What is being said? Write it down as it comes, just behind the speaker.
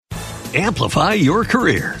Amplify your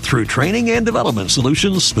career through training and development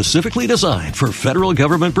solutions specifically designed for federal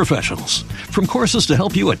government professionals. From courses to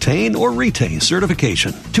help you attain or retain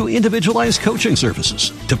certification, to individualized coaching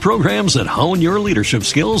services, to programs that hone your leadership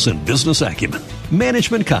skills and business acumen,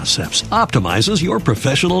 Management Concepts optimizes your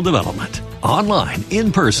professional development. Online,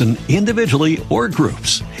 in person, individually, or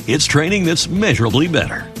groups, it's training that's measurably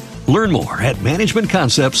better. Learn more at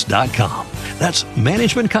managementconcepts.com. That's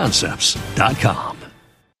managementconcepts.com.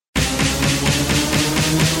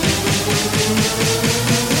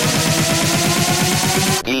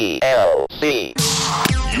 DLC.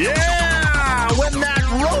 Yeah! When that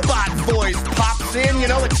robot voice pops in, you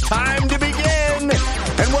know it's time to begin.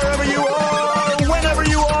 And wherever you are, whenever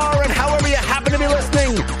you are, and however you happen to be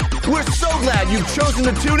listening, we're so glad you've chosen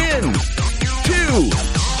to tune in to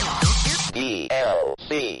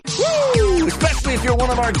DLC. Woo! Especially if you're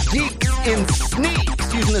one of our geeks in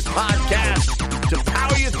sneaks using this podcast to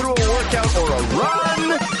power you through a workout or a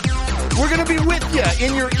run. We're going to be with you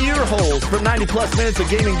in your ear holes for 90 plus minutes of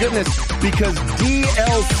gaming goodness, because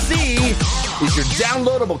DLC is your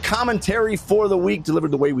downloadable commentary for the week,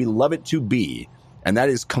 delivered the way we love it to be. And that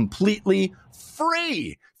is completely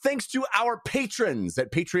free, thanks to our patrons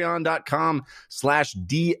at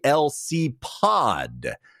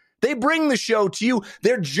patreon.com/DLCpod. They bring the show to you.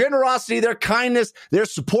 Their generosity, their kindness, their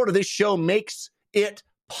support of this show makes it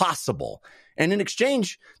possible. And in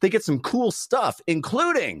exchange, they get some cool stuff,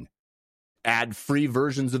 including ad-free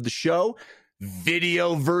versions of the show,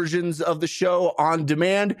 video versions of the show on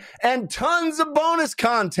demand, and tons of bonus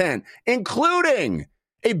content, including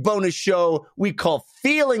a bonus show we call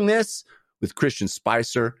Feeling This with Christian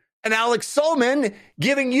Spicer and Alex Solman,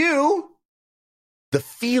 giving you the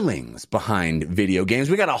feelings behind video games.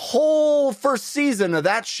 We got a whole first season of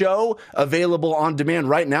that show available on demand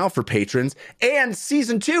right now for patrons, and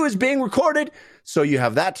season 2 is being recorded, so you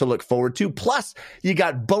have that to look forward to. Plus, you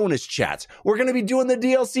got bonus chats. We're going to be doing the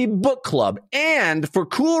DLC book club, and for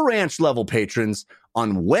Cool Ranch level patrons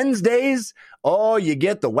on Wednesdays, oh, you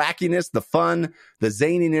get the wackiness, the fun, the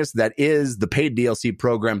zaniness that is the paid DLC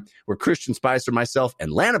program, where Christian Spicer, myself,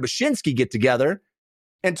 and Lana Bashinsky get together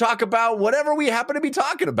and talk about whatever we happen to be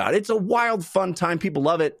talking about. It's a wild, fun time. People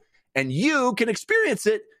love it. And you can experience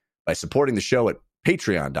it by supporting the show at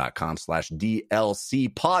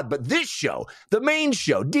patreon.com/DLCpod. But this show, the main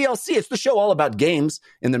show, DLC, it's the show all about games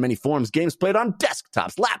in their many forms. Games played on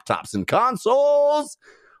desktops, laptops, and consoles.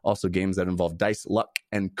 Also games that involve dice, luck,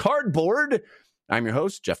 and cardboard. I'm your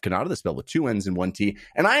host, Jeff Cannata, the spelled with 2 N's and 1 T.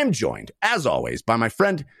 And I am joined, as always, by my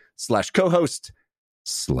friend / co-host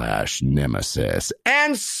 / nemesis,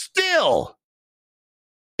 and still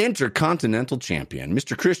Intercontinental Champion,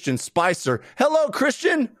 Mr. Christian Spicer. Hello,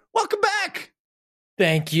 Christian. Welcome back.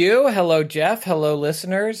 Thank you. Hello, Jeff. Hello,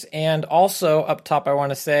 listeners. And also up top, I want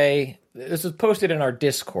to say this was posted in our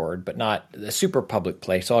Discord, but not the super public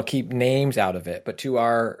place, so I'll keep names out of it. But to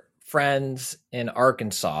our friends in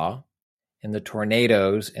Arkansas, in the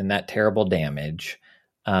tornadoes and that terrible damage,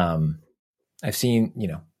 I've seen,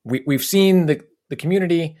 we've seen the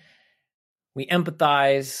community. We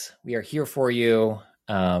empathize. We are here for you.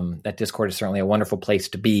 That Discord is certainly a wonderful place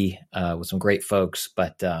to be with some great folks.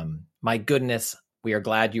 But my goodness, we are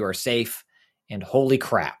glad you are safe. And holy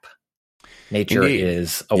crap, nature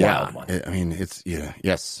is a wild one. I mean,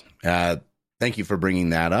 yes. Thank you for bringing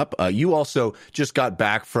that up. You also just got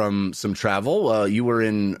back from some travel. You were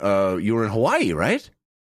in Hawaii, right?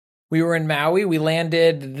 We were in Maui. We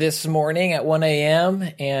landed this morning at 1 a.m.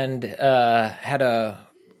 and had a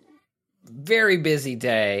very busy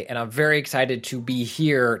day. And I'm very excited to be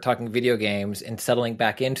here talking video games and settling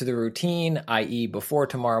back into the routine, i.e. before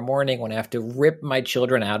tomorrow morning when I have to rip my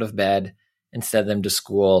children out of bed and send them to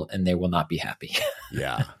school, and they will not be happy.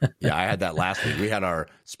 Yeah, I had that last week. We had our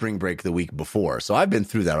spring break the week before, so I've been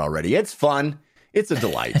through that already. It's fun. It's a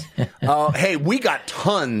delight. Hey, we got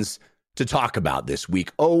tons to talk about this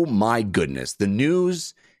week. Oh my goodness. The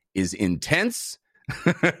news is intense.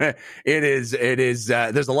 It is,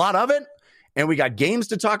 there's a lot of it, and we got games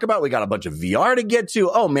to talk about. We got a bunch of VR to get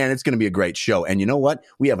to. Oh man, it's going to be a great show. And you know what?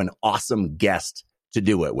 We have an awesome guest to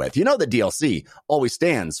do it with. You know, the DLC always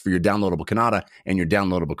stands for your downloadable Kanata and your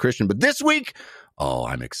downloadable Christian. But this week, oh,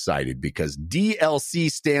 I'm excited because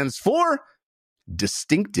DLC stands for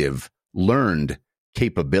distinctive learned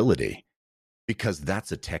capability, because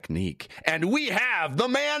that's a technique. And we have the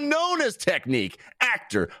man known as Technique,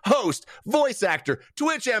 actor, host, voice actor,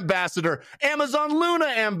 Twitch ambassador, Amazon Luna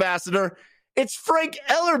ambassador. It's Frank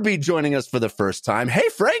Ellerbe joining us for the first time. Hey,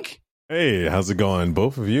 Frank. Hey, how's it going,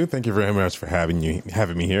 both of you? Thank you very much for having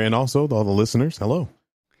me here, and also all the listeners. Hello.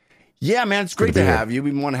 Yeah, man, it's great to have you.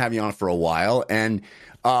 We want to have you on for a while. And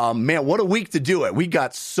man, what a week to do it. We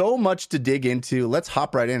got so much to dig into. Let's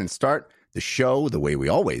hop right in and start the show the way we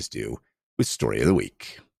always do with Story of the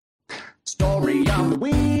Week. Story of the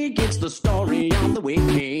week, it's the story of the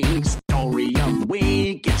week. Story of the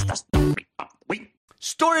week, it's the story of the week.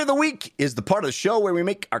 Story of the Week is the part of the show where we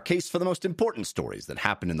make our case for the most important stories that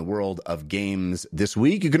happen in the world of games this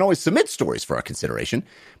week. You can always submit stories for our consideration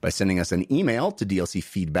by sending us an email to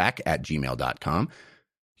dlcfeedback@gmail.com.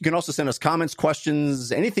 You can also send us comments,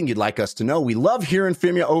 questions, anything you'd like us to know. We love hearing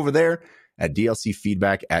from you over there at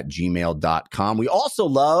dlcfeedback@gmail.com. We also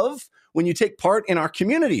love when you take part in our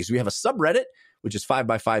communities. We have a subreddit, which is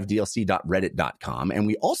 5x5dlc.reddit.com. And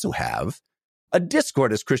we also have a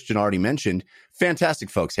Discord, as Christian already mentioned. Fantastic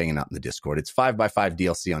folks hanging out in the Discord. It's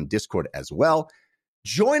 5x5DLC on Discord as well.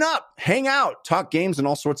 Join up, hang out, talk games and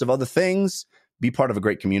all sorts of other things. Be part of a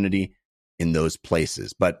great community in those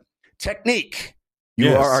places. But Technique,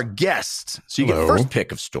 you are our guest. So you get first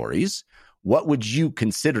pick of stories. What would you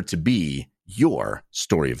consider to be your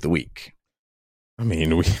story of the week? I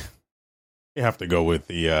mean, we have to go with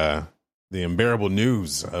the unbearable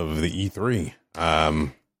news of the E3.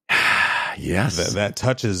 Yes. That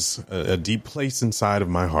touches a deep place inside of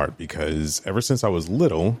my heart, because ever since I was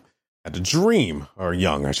little, I had the dream, or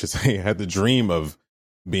young, I should say, I had the dream of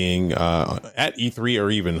being at E3 or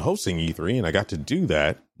even hosting E3. And I got to do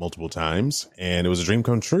that multiple times. And it was a dream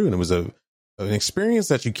come true. And it was an experience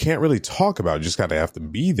that you can't really talk about. You just got to have to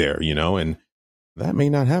be there, you know, and that may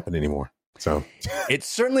not happen anymore. So it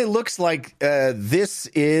certainly looks like this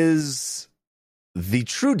is the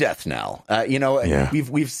true death knell.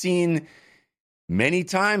 We've seen many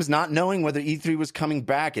times not knowing whether E3 was coming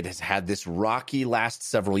back. It has had this rocky last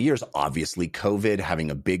several years. Obviously, COVID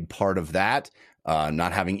having a big part of that,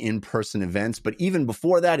 not having in-person events. But even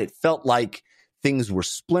before that, it felt like things were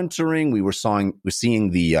splintering. We're seeing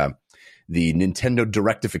the Nintendo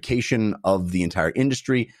directification of the entire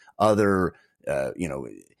industry.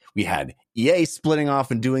 We had EA splitting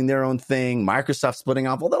off and doing their own thing, Microsoft splitting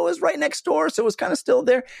off, although it was right next door, so it was kind of still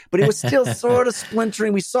there, but it was still sort of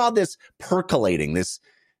splintering. We saw this percolating, this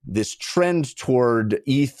trend toward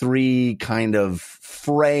E3 kind of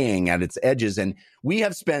fraying at its edges. And we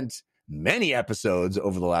have spent many episodes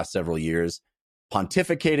over the last several years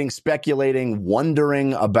pontificating, speculating,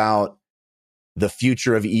 wondering about the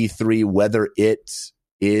future of E3, whether it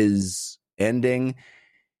is ending.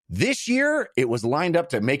 This year, it was lined up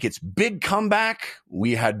to make its big comeback.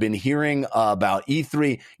 We had been hearing about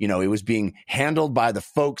E3. You know, it was being handled by the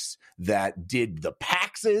folks that did the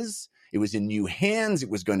PAXs. It was in new hands. It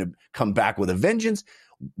was going to come back with a vengeance.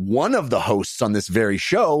 One of the hosts on this very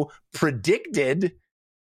show predicted,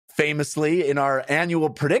 famously in our annual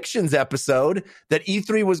predictions episode, that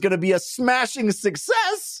E3 was going to be a smashing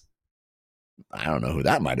success. I don't know who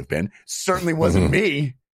that might have been. Certainly wasn't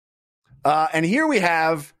me. And here we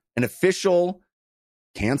have an official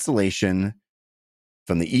cancellation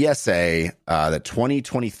from the ESA that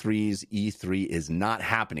 2023's E3 is not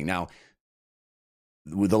happening. Now,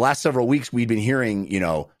 with the last several weeks, we've been hearing,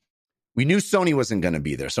 we knew Sony wasn't going to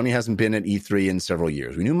be there. Sony hasn't been at E3 in several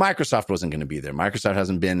years. We knew Microsoft wasn't going to be there. Microsoft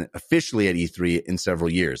hasn't been officially at E3 in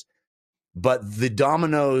several years. But the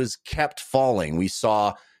dominoes kept falling. We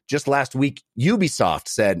saw just last week, Ubisoft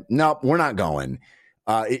said, nope, we're not going.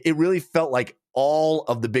 It really felt like all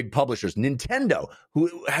of the big publishers, Nintendo, who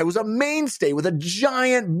was a mainstay with a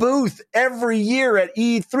giant booth every year at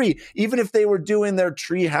E3, even if they were doing their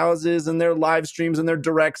tree houses and their live streams and their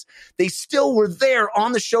directs, they still were there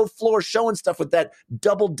on the show floor showing stuff with that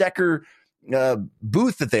double-decker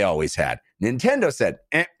booth that they always had. Nintendo said,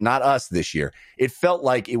 not us this year. It felt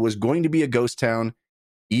like it was going to be a ghost town.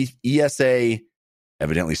 ESA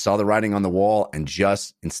evidently saw the writing on the wall and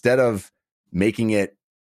just, instead of making it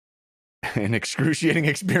an excruciating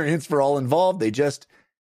experience for all involved, they just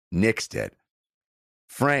nixed it.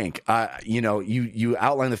 Frank, you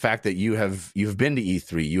outlined the fact that you've been to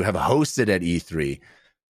E3, you have hosted at E3.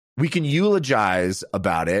 We can eulogize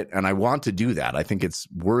about it, and I want to do that. I think it's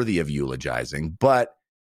worthy of eulogizing. But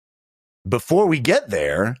before we get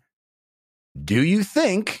there, do you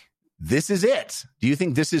think this is it? Do you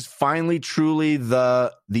think this is finally truly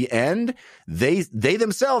the end? They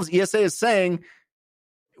themselves, ESA is saying,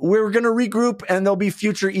 we're going to regroup and there'll be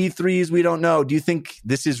future E3s. We don't know. Do you think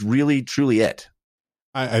this is really, truly it?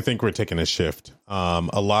 I think we're taking a shift.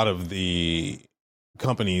 A lot of the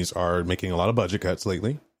companies are making a lot of budget cuts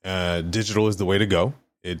lately. Digital is the way to go.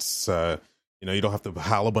 It's, you don't have to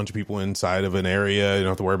howl a bunch of people inside of an area. You don't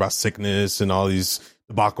have to worry about sickness and all these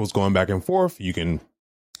debacles going back and forth. You can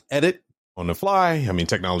edit on the fly. I mean,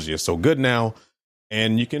 technology is so good now.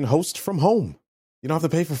 and you can host from home. You don't have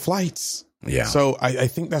to pay for flights. Yeah. So I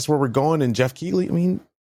think that's where we're going. And Jeff Keighley, I mean,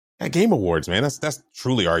 at Game Awards, man, that's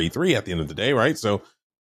truly our E3 at the end of the day, right? So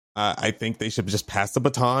I think they should just pass the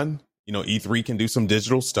baton. You know, E3 can do some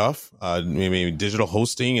digital stuff, maybe digital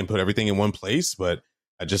hosting and put everything in one place. But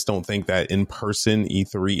I just don't think that in-person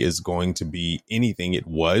E3 is going to be anything it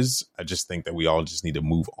was. I just think that we all just need to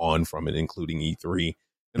move on from it, including E3,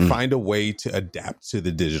 and find a way to adapt to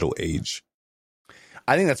the digital age.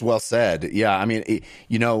 I think that's well said. Yeah, I mean, it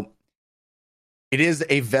is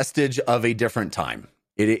a vestige of a different time.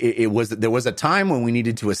 There was a time when we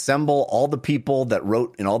needed to assemble all the people that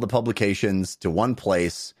wrote in all the publications to one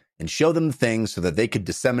place and show them things so that they could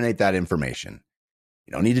disseminate that information.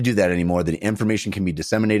 You don't need to do that anymore. The information can be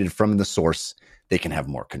disseminated from the source. They can have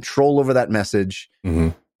more control over that message. Mm-hmm.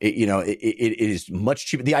 It is much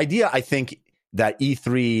cheaper. The idea, I think, that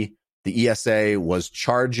E3, the ESA, was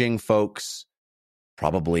charging folks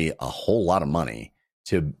probably a whole lot of money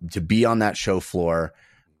to be on that show floor.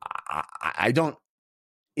 I don't.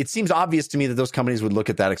 It seems obvious to me that those companies would look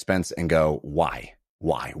at that expense and go, "Why?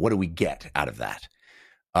 Why? What do we get out of that?"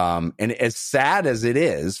 And as sad as it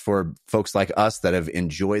is for folks like us that have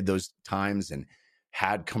enjoyed those times and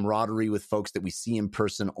had camaraderie with folks that we see in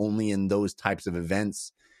person only in those types of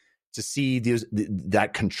events, to see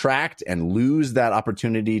that contract and lose that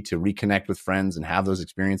opportunity to reconnect with friends and have those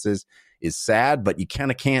experiences is sad. But you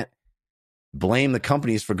kind of can't blame the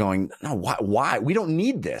companies for going, no, why? We don't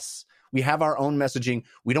need this. We have our own messaging.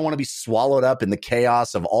 We don't want to be swallowed up in the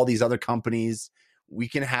chaos of all these other companies. We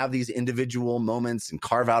can have these individual moments and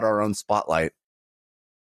carve out our own spotlight.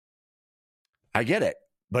 I get it,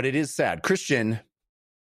 but it is sad. Christian,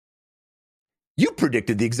 you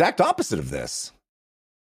predicted the exact opposite of this.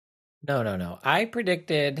 No. I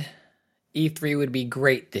predicted E3 would be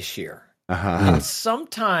great this year. Uh-huh. And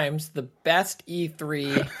sometimes the best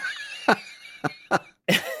E3...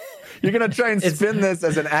 You're going to try and spin this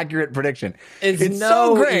as an accurate prediction. It's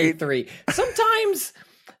so great. E3.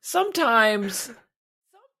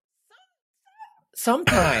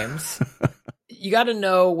 Sometimes you got to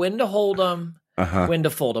know when to hold them, when to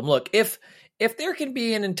fold them. Look, if there can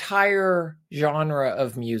be an entire genre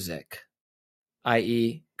of music,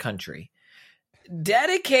 i.e. country,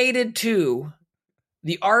 dedicated to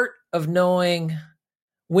the art of knowing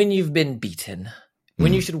when you've been beaten,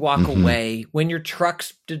 when you should walk away, when your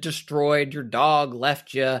truck's destroyed, your dog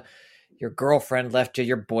left you, your girlfriend left you,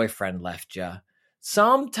 your boyfriend left you.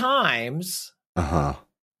 Sometimes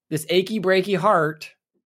this achy, breaky heart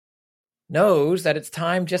knows that it's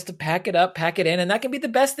time just to pack it up, pack it in, and that can be the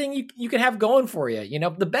best thing you can have going for you. You know,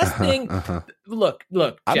 the best thing. Look,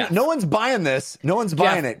 Jeff. No one's buying this. No one's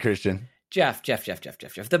buying it, Christian. Jeff.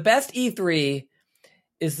 The best E3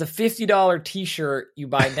 is the $50 t-shirt you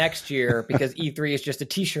buy next year because E3 is just a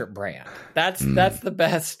t-shirt brand. That's the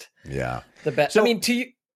best. Yeah. The best. So, I mean, to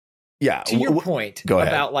your point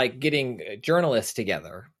about like getting journalists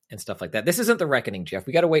together and stuff like that. This isn't the reckoning, Jeff.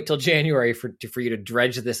 We got to wait till January for you to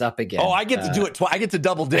dredge this up again. Oh, I get to do it. I get to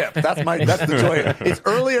double dip. That's the joy. It's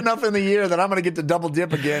early enough in the year that I'm going to get to double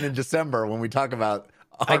dip again in December when we talk about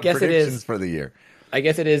our predictions for the year. I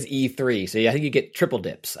guess it is E3. So yeah, I think you get triple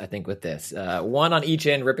dips, I think, with this. One on each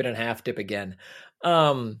end, rip it in half, dip again.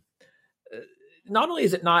 Not only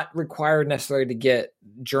is it not required necessarily to get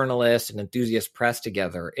journalists and enthusiast press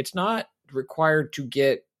together, it's not required to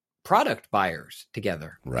get product buyers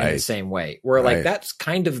together in the same way. Where like that's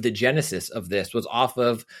kind of the genesis of this was off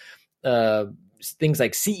of things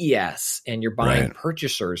like CES, and you're buying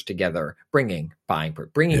purchasers together, bringing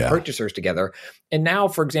purchasers together. And now,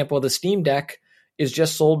 for example, the Steam Deck is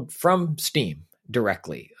just sold from Steam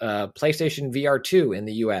directly. PlayStation VR 2 in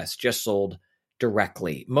the US just sold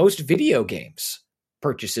directly. Most video games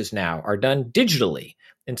purchases now are done digitally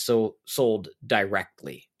and so sold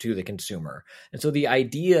directly to the consumer. And so the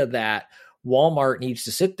idea that Walmart needs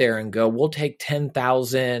to sit there and go, we'll take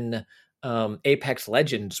 10,000 Apex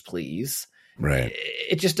Legends, please. Right.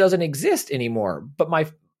 It just doesn't exist anymore.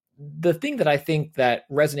 But the thing that I think that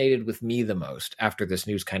resonated with me the most after this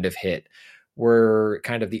news kind of hit were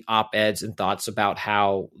kind of the op-eds and thoughts about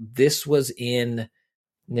how this was in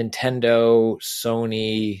Nintendo,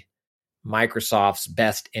 Sony, Microsoft's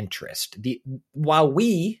best interest. While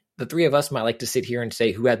we, the three of us, might like to sit here and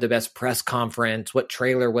say who had the best press conference, what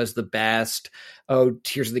trailer was the best, oh,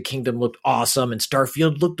 Tears of the Kingdom looked awesome and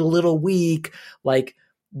Starfield looked a little weak. Like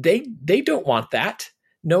they don't want that.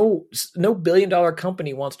 No billion-dollar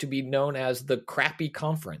company wants to be known as the crappy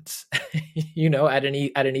conference, at an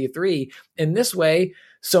E3. In this way,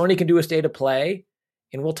 Sony can do a state of play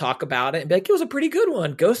and we'll talk about it and be like, it was a pretty good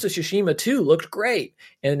one. Ghost of Tsushima 2 looked great.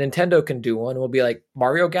 And Nintendo can do one. And we'll be like,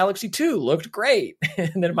 Mario Galaxy 2 looked great.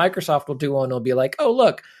 And then Microsoft will do one. And it'll be like, oh,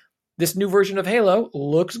 look, this new version of Halo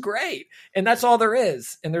looks great. And that's all there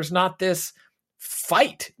is. And there's not this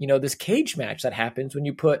fight, this cage match that happens when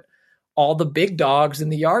you put all the big dogs in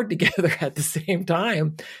the yard together at the same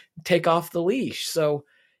time, take off the leash. So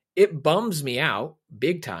it bums me out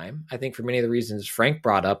big time. I think for many of the reasons Frank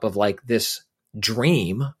brought up of like this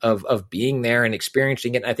dream of being there and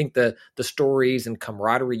experiencing it. And I think the stories and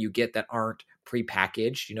camaraderie you get that aren't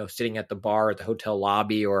prepackaged, sitting at the bar at the hotel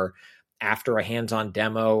lobby or after a hands-on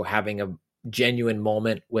demo, having a genuine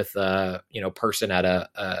moment with a person at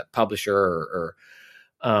a publisher or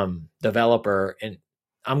developer. And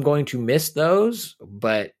I'm going to miss those,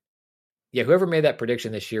 but yeah, whoever made that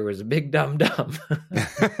prediction this year was a big dumb.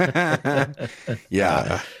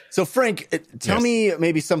 Yeah. So Frank, tell me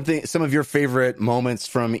maybe some of your favorite moments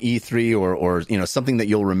from E3 or something that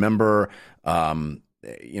you'll remember. I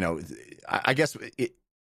guess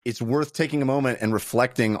it's worth taking a moment and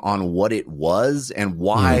reflecting on what it was and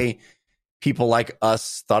why people like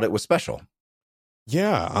us thought it was special.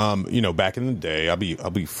 Yeah. Back in the day, I'll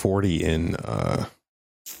be 40 in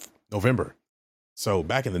November. So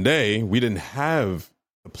back in the day, we didn't have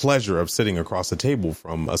the pleasure of sitting across the table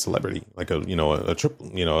from a celebrity, like a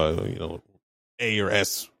triple, A or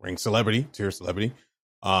S ranked celebrity, tier celebrity,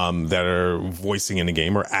 that are voicing in a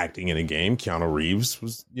game or acting in a game. Keanu Reeves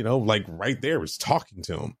was, like right there, was talking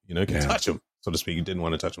to him, you can touch him, so to speak. You didn't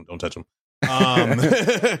want to touch him. Don't touch him.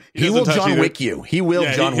 He will John Wick you. He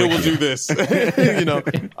will John Wick you. He will do this,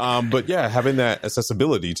 but yeah, having that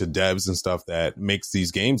accessibility to devs and stuff that makes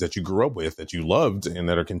these games that you grew up with, that you loved, and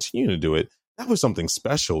that are continuing to do it, that was something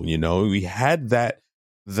special. We had that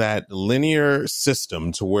linear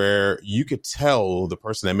system to where you could tell the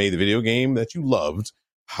person that made the video game that you loved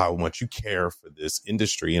how much you care for this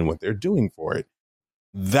industry and what they're doing for it.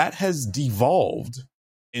 That has devolved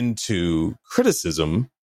into criticism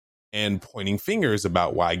and pointing fingers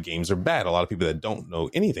about why games are bad. A lot of people that don't know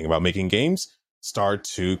anything about making games start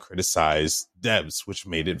to criticize devs, which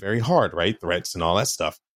made it very hard, right? Threats and all that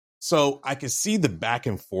stuff. So I could see the back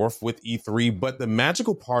and forth with E3, but the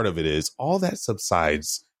magical part of it is all that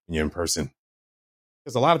subsides when you're in person.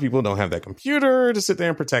 Because a lot of people don't have that computer to sit there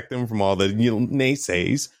and protect them from all the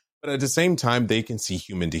naysays. But at the same time, they can see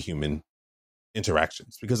human to human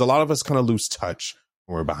interactions, because a lot of us kind of lose touch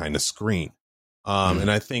when we're behind a screen. And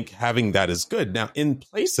I think having that is good. Now, in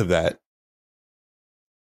place of that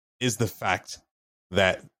is the fact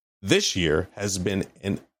that this year has been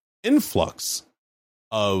an influx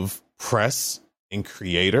of press and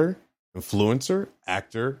creator, influencer,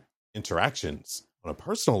 actor interactions on a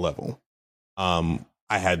personal level.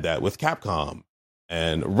 I had that with Capcom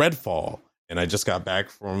and Redfall, and I just got back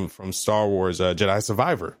from Star Wars Jedi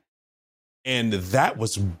Survivor. And that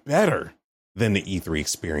was better than the E3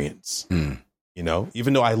 experience.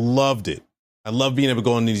 Even though I loved it. I love being able to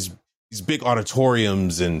go in these big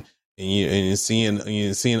auditoriums and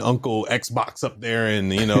seeing Uncle Xbox up there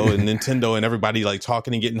and, and Nintendo and everybody like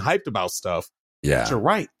talking and getting hyped about stuff. Yeah. But you're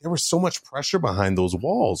right. There was so much pressure behind those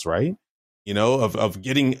walls, right? Of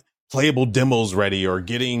getting playable demos ready or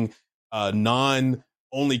getting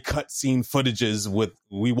non-only cutscene footages with,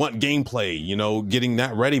 we want gameplay, getting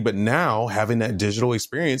that ready. But now having that digital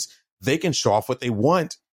experience, they can show off what they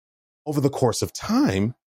want over the course of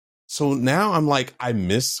time. So now I'm like, I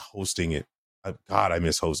miss hosting it. God, I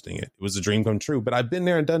miss hosting it. It was a dream come true, but I've been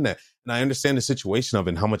there and done that. And I understand the situation of it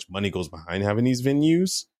and how much money goes behind having these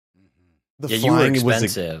venues. The flying, you were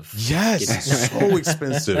expensive. Yes, so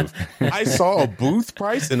expensive. I saw a booth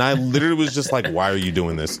price and I literally was just like, why are you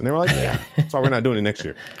doing this? And they were like, yeah, sorry, we're not doing it next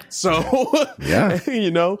year. So, yeah,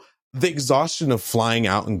 the exhaustion of flying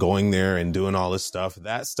out and going there and doing all this stuff,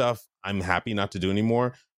 that stuff I'm happy not to do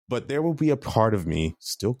anymore. But there will be a part of me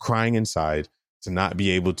still crying inside to not be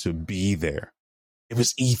able to be there. It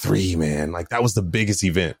was E3, man. Like, that was the biggest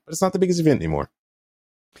event, but it's not the biggest event anymore.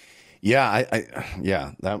 Yeah,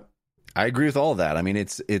 I agree with all of that. I mean,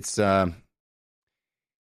 it's the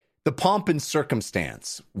pomp and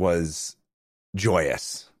circumstance was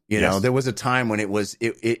joyous. There was a time when it was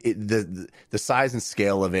the size and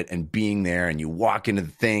scale of it and being there, and you walk into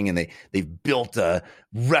the thing and they've built a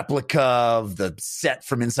replica of the set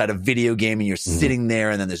from inside a video game, and you're sitting there,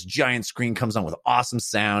 and then this giant screen comes on with awesome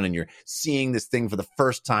sound, and you're seeing this thing for the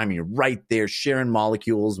first time, and you're right there sharing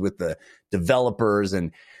molecules with the developers,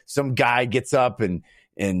 and some guy gets up or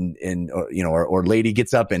lady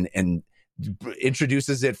gets up and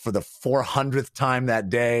introduces it for the 400th time that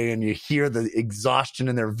day, and you hear the exhaustion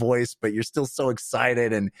in their voice, but you're still so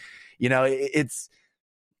excited. And it's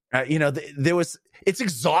It's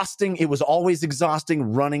exhausting. It was always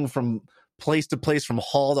exhausting running from place to place, from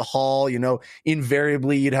hall to hall.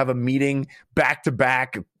 Invariably you'd have a meeting back to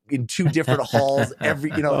back in two different halls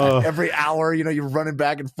every hour. You're running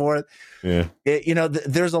back and forth. Yeah.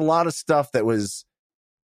 There's a lot of stuff that was,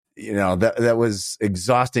 that was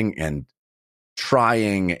exhausting and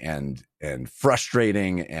trying and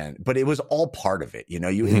frustrating, but it was all part of it.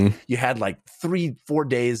 You had like 3-4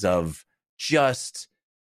 days of just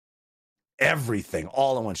everything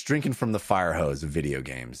all at once, drinking from the fire hose of video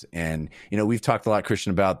games. And we've talked a lot,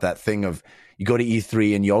 Christian, about that thing of you go to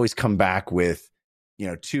E3 and you always come back with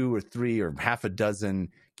 2 or 3 or half a dozen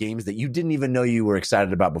games that you didn't even know you were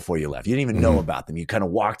excited about before you left. You didn't even know about them. You kind of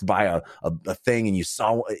walked by a thing and you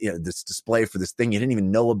saw this display for this thing you didn't even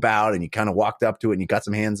know about, and you kind of walked up to it and you got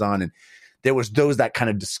some hands on, and there was that kind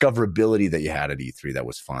of discoverability that you had at E3 that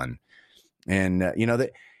was fun. And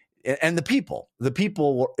and the people,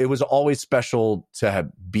 it was always special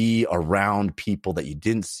to be around people that you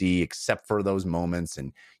didn't see except for those moments.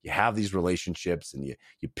 And you have these relationships and you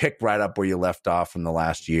pick right up where you left off from the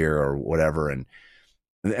last year or whatever. And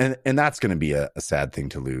that's going to be a sad thing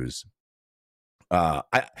to lose. I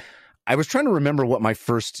was trying to remember what my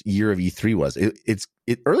first year of E3 was. It's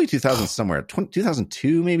early 2000s somewhere,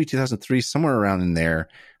 2002, maybe 2003, somewhere around in there.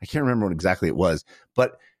 I can't remember what exactly it was,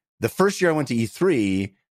 but the first year I went to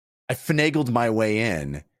E3, I finagled my way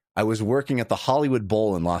in. I was working at the Hollywood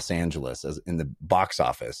Bowl in Los Angeles in the box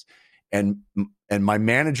office, and my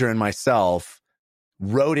manager and myself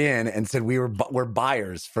wrote in and said we're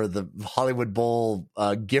buyers for the Hollywood Bowl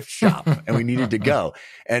gift shop, and we needed to go.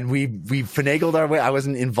 And we finagled our way. I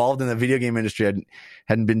wasn't involved in the video game industry. I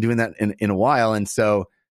hadn't been doing that in a while, and so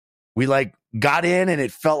we got in, and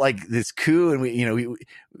it felt like this coup, and we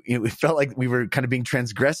felt like we were kind of being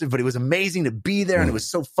transgressive, but it was amazing to be there, and it was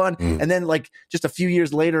so fun. And then just a few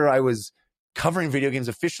years later, I was covering video games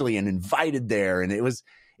officially and invited there, and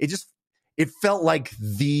it felt like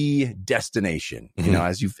the destination,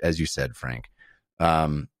 as you said, Frank.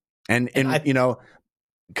 Covering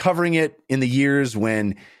it in the years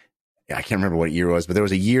when, I can't remember what year it was, but there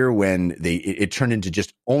was a year when it turned into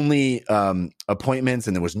just only appointments,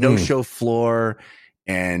 and there was no show floor,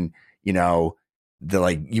 and you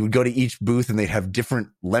would go to each booth and they'd have different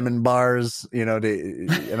lemon bars, I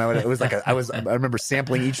remember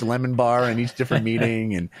sampling each lemon bar in each different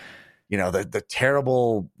meeting, and the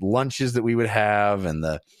terrible lunches that we would have, and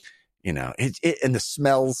the and the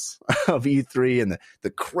smells of E3, and the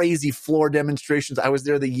crazy floor demonstrations. I was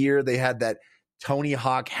there the year they had that Tony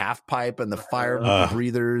Hawk half pipe and the fire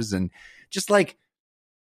breathers, and just what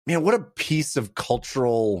a piece of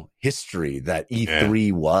cultural history that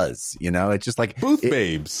E3 was. It's just like booth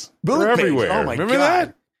babes. Booth everywhere. Babes. Oh my Remember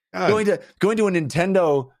God. that? Going to a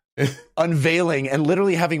Nintendo unveiling and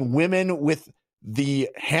literally having women with the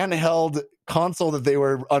handheld console that they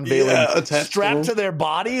were unveiling strapped to their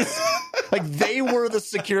bodies. Like they were the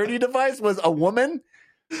security device, was a woman.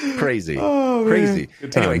 Crazy. Crazy.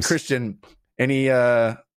 Anyway, Christian, any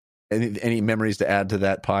memories to add to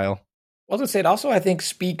that pile? I was going to say, it also, I think,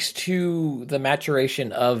 speaks to the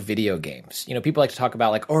maturation of video games. People like to talk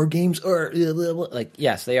about our games are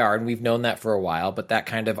yes, they are. And we've known that for a while, but that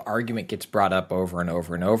kind of argument gets brought up over and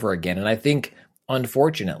over and over again. And I think,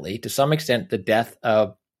 unfortunately, to some extent, the death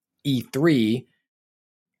of E3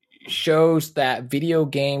 shows that video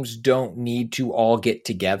games don't need to all get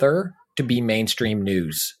together to be mainstream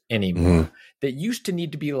news anymore. That used to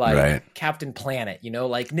need to be Captain Planet,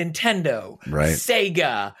 like Nintendo,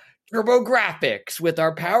 Sega, TurboGrafx. With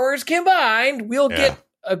our powers combined, we'll get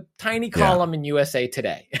a tiny column in USA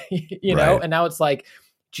Today. know, and now it's like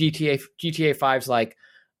GTA 5's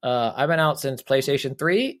I've been out since PlayStation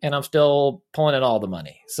 3 and I'm still pulling in all the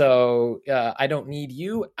money. So I don't need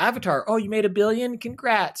you. Avatar, you made $1 billion?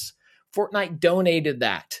 Congrats. Fortnite donated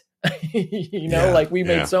that. We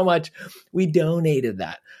made so much. We donated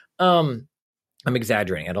that. I'm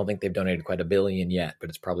exaggerating. I don't think they've donated quite $1 billion yet, but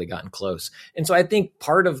it's probably gotten close. And so I think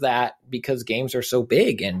part of that, because games are so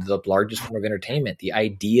big and the largest form of entertainment, the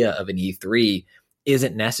idea of an E3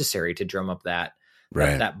 isn't necessary to drum up that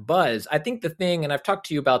buzz. I think the thing, and I've talked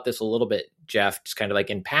to you about this a little bit, Jeff, just kind of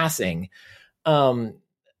in passing.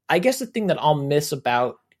 I guess the thing that I'll miss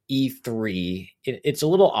about E3, it's a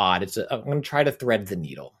little odd. I'm going to try to thread the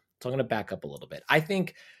needle. So I'm going to back up a little bit. I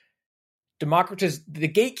think the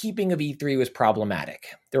gatekeeping of E3 was problematic.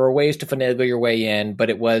 There were ways to finagle your way in, but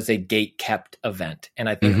it was a gate-kept event. And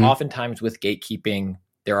I think oftentimes with gatekeeping,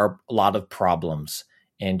 there are a lot of problems.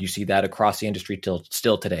 And you see that across the industry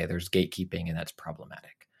still today. There's gatekeeping, and that's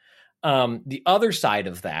problematic. The other side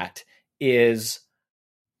of that is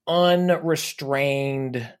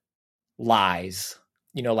unrestrained lies,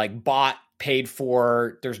 like bought, paid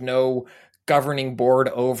for. There's no governing board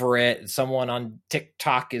over it. Someone on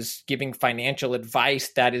TikTok is giving financial advice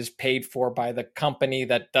that is paid for by the company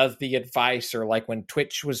that does the advice, or like when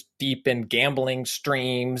Twitch was deep in gambling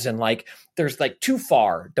streams, and like there's like too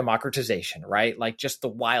far democratization, right? Like just the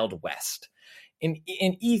Wild West. In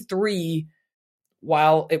E3,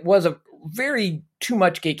 while it was a very too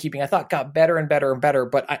much gatekeeping, I thought got better and better and better,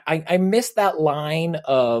 but I missed that line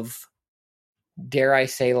of, dare I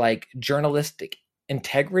say, like journalistic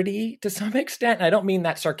integrity to some extent. And I don't mean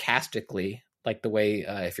that sarcastically, like the way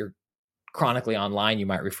if you're chronically online, you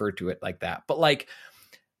might refer to it like that. But like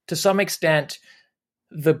to some extent,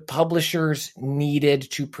 the publishers needed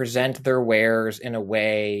to present their wares in a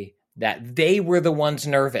way that they were the ones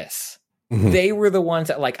nervous. Mm-hmm. They were the ones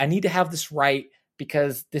that like, I need to have this right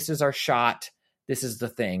because this is our shot. This is the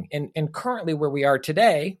thing. And currently where we are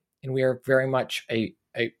today, and we are very much a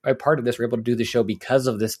part of this, we're able to do the show because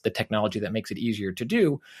of this, the technology that makes it easier to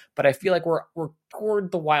do. But I feel like we're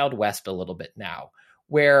toward the Wild West a little bit now,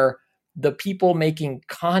 where the people making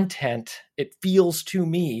content, it feels to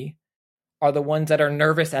me, are the ones that are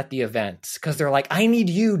nervous at the events because they're like, I need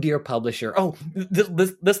you, dear publisher. Oh,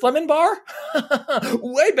 this lemon bar?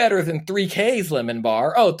 Way better than 3K's lemon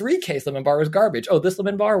bar. Oh, 3K's lemon bar is garbage. Oh, this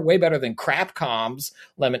lemon bar, way better than Crapcom's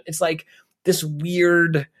lemon. It's like this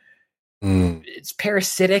weird... It's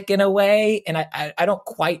parasitic in a way, and I don't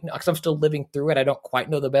quite know, because I'm still living through it. I don't quite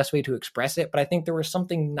know the best way to express it, but I think there was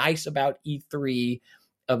something nice about E3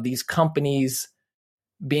 of these companies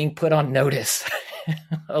being put on notice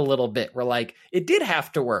a little bit. Where like it did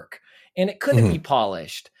have to work, and it couldn't be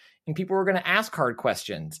polished, and people were going to ask hard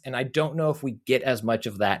questions, and I don't know if we get as much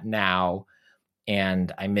of that now,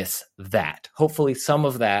 and I miss that. Hopefully, some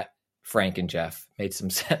of that, Frank and Jeff, made some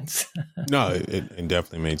sense. No, it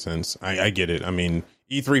definitely made sense. I get it. I mean,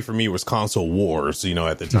 E3 for me was console wars,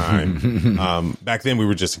 at the time. Back then we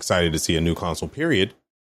were just excited to see a new console, period.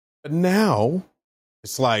 But now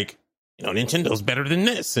it's like, Nintendo's better than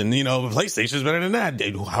this, and PlayStation's better than that.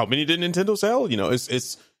 How many did Nintendo sell?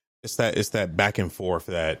 It's that back and forth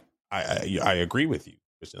that I agree with you.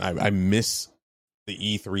 I miss the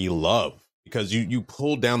E3 love, because you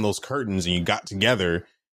pulled down those curtains and you got together.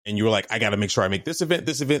 And you were like, I got to make sure I make this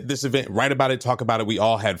event, write about it, talk about it. We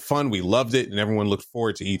all had fun. We loved it. And everyone looked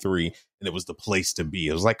forward to E3. And it was the place to be.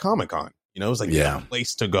 It was like Comic-Con. It was like the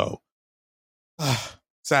place to go.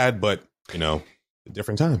 Sad, but, a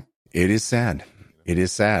different time. It is sad. It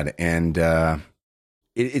is sad. And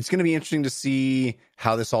it's going to be interesting to see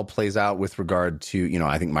how this all plays out with regard to,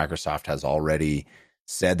 I think Microsoft has already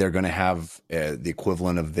said they're going to have the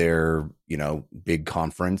equivalent of their, big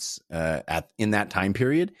conference in that time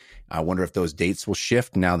period. I wonder if those dates will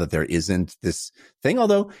shift now that there isn't this thing.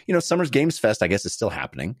 Although, Summer's Games Fest, I guess, is still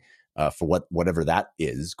happening for whatever that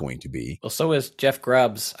is going to be. Well, so is Jeff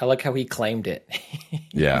Grubbs. I like how he claimed it.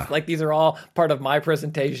 Yeah. Like these are all part of my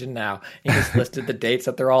presentation now. He just listed the dates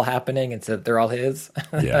that they're all happening and said they're all his.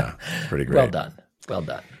 Yeah, pretty great. Well done. Well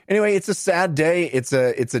done. Anyway, it's a sad day. It's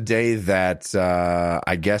a day that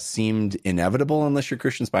I guess seemed inevitable, unless you're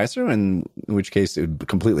Christian Spicer, in which case it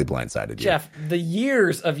completely blindsided you. Jeff, the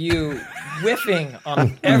years of you whiffing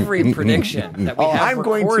on every prediction that we have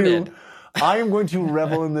recorded. I am going to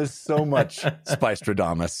revel in this so much,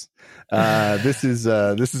 Spiceradamus. This is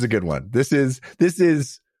a good one. This is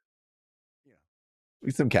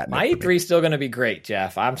some catnip. My E3 is still going to be great,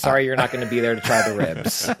 Jeff. I'm sorry you're not going to be there to try the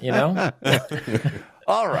ribs,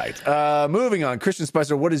 All right. Moving on. Christian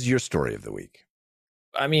Spicer, what is your story of the week?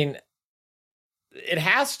 I mean, it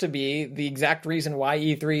has to be the exact reason why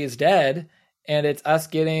E3 is dead, and it's us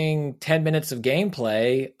getting 10 minutes of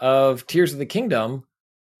gameplay of Tears of the Kingdom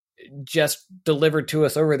just delivered to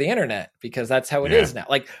us over the internet, because that's how it is now.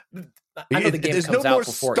 Like, I know the game There's comes no out more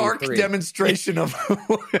before stark E3. demonstration of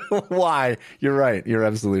why. You're right. You're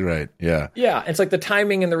absolutely right. Yeah. Yeah. It's like the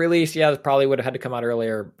timing and the release. Yeah, it probably would have had to come out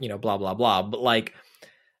earlier, blah, blah, blah. But like,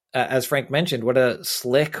 as Frank mentioned, what a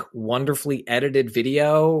slick, wonderfully edited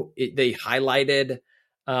video. They highlighted.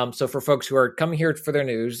 So for folks who are coming here for their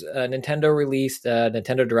news, Nintendo released a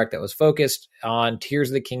Nintendo Direct that was focused on Tears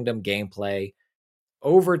of the Kingdom gameplay,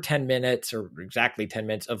 over 10 minutes or exactly 10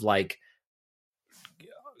 minutes of like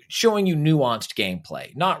showing you nuanced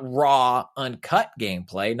gameplay, not raw, uncut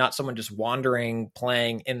gameplay, not someone just wandering,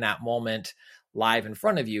 playing in that moment live in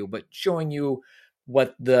front of you, but showing you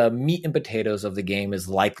what the meat and potatoes of the game is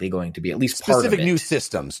likely going to be, at least part of it. Specific new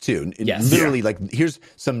systems, too. Yes. Literally, like, here's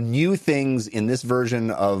some new things in this version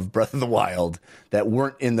of Breath of the Wild that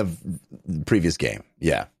weren't in the previous game.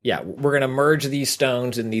 Yeah. Yeah, we're going to merge these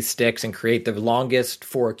stones and these sticks and create the longest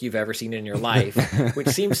fork you've ever seen in your life, which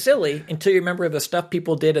seems silly until you remember the stuff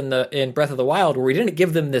people did in Breath of the Wild where we didn't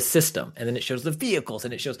give them this system, and then it shows the vehicles,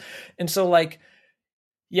 and it shows... And so, like...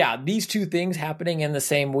 Yeah, these two things happening in the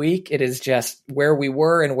same week, it is just where we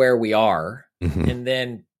were and where we are. Mm-hmm. And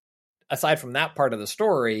then aside from that part of the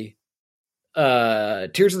story,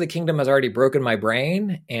 Tears of the Kingdom has already broken my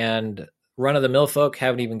brain, and run-of-the-mill folk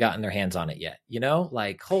haven't even gotten their hands on it yet. You know?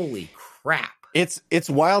 Like, holy crap. It's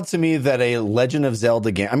wild to me that a Legend of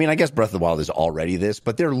Zelda game, I mean, I guess Breath of the Wild is already this,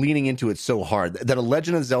 but they're leaning into it so hard that a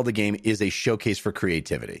Legend of Zelda game is a showcase for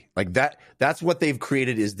creativity. Like that's what they've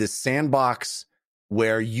created, is this sandbox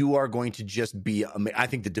where you are going to just be, I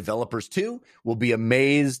think the developers too will be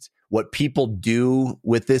amazed what people do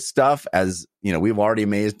with this stuff. As you know, we've already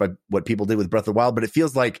amazed by what people did with Breath of the Wild, but it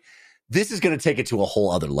feels like this is going to take it to a whole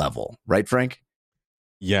other level, right, Frank?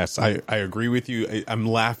 Yes, I agree with you. I'm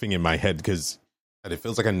laughing in my head because it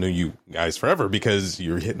feels like I know you guys forever, because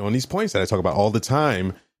you're hitting on these points that I talk about all the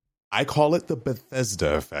time. I call it the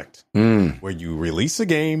Bethesda effect, where you release a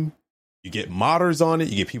game, you get modders on it,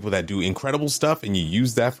 you get people that do incredible stuff, and you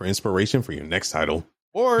use that for inspiration for your next title.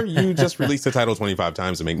 Or you just release the title 25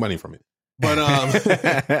 times and make money from it. But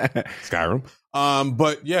Skyrim.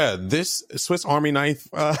 But yeah, this Swiss Army knife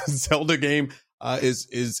Zelda game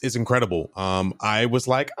is incredible. I was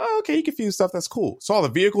like, oh, okay, you can fuse stuff, that's cool. Saw the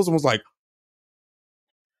vehicles and was like,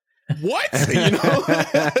 what? You know,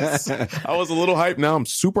 I was a little hyped. Now I'm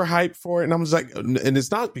super hyped for it. And I'm just like, and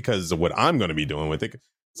it's not because of what I'm going to be doing with it.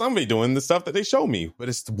 Somebody doing the stuff that they show me, but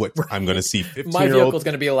it's what I'm going to see. 15-year-old. My vehicle is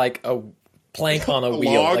going to be like a plank on a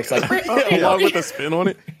wheel, log, like a log with a spin on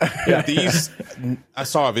it. Yeah. I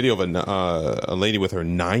saw a video of a lady with her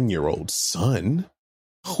 9-year-old son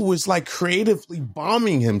who was like creatively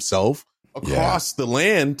bombing himself across the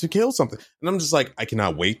land to kill something. And I'm just like, I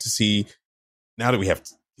cannot wait to see, now that we have,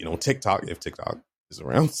 TikTok, if TikTok is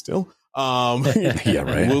around still. Yeah,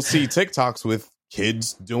 right. We'll see TikToks with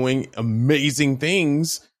kids doing amazing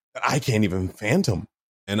things that I can't even fathom.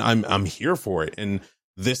 And I'm here for it. And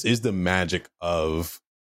this is the magic of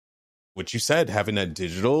what you said, having that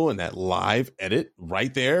digital and that live edit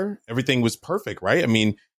right there. Everything was perfect, right? I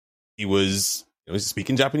mean, he was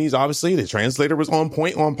speaking Japanese, obviously. The translator was on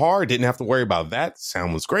point, on par. Didn't have to worry about that.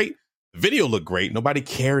 Sound was great. The video looked great. Nobody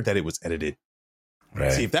cared that it was edited.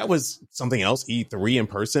 Right. See, if that was something else, E3 in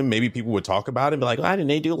person, maybe people would talk about it and be like, why didn't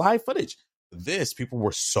they do live footage? This, people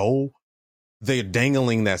were they're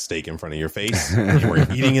dangling that steak in front of your face and we're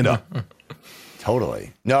eating it up.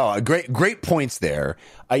 Totally. No, great points there.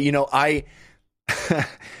 I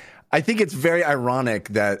think it's very ironic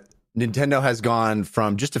that Nintendo has gone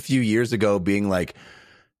from just a few years ago being like,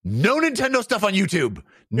 no Nintendo stuff on YouTube.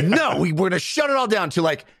 No, we're going to shut it all down, to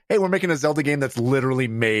like, hey, we're making a Zelda game that's literally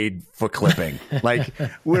made for clipping. Like,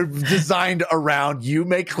 we're designed around you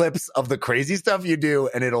make clips of the crazy stuff you do,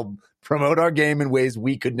 and it'll promote our game in ways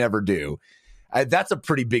we could never do. That's a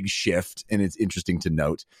pretty big shift, and it's interesting to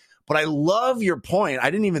note. But I love your point. I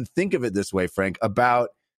didn't even think of it this way, Frank,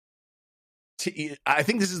 about I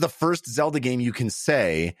think this is the first Zelda game you can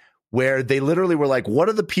say where they literally were like, what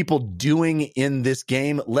are the people doing in this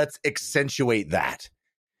game? Let's accentuate that.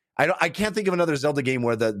 I can't think of another Zelda game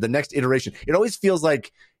where the next iteration, it always feels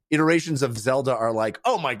like iterations of Zelda are like,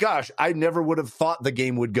 oh my gosh, I never would have thought the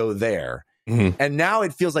game would go there. Mm-hmm. And now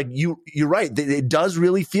it feels like you're right. It does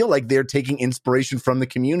really feel like they're taking inspiration from the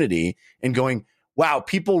community and going, wow,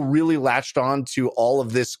 people really latched on to all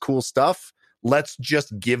of this cool stuff. Let's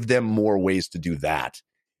just give them more ways to do that.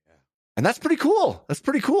 And that's pretty cool.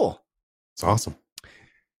 It's awesome.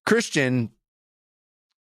 Christian,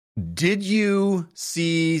 did you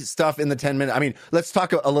see stuff in the 10-minute? I mean, let's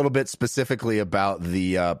talk a little bit specifically about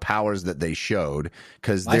the powers that they showed,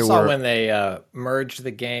 because I saw when they merged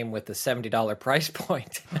the game with the $70 price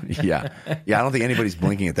point. yeah. I don't think anybody's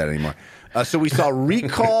blinking at that anymore. So we saw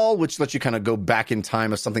recall, which lets you kind of go back in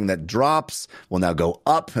time. Of something that drops will now go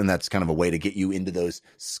up, and that's kind of a way to get you into those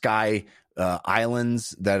sky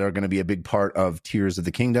islands that are going to be a big part of Tears of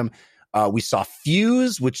the Kingdom. We saw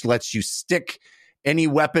fuse, which lets you stick any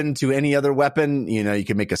weapon to any other weapon. You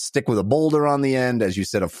can make a stick with a boulder on the end. As you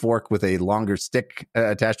said, a fork with a longer stick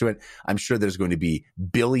attached to it. I'm sure there's going to be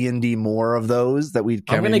billion-y more of those that we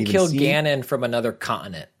I'm going to kill Ganon from another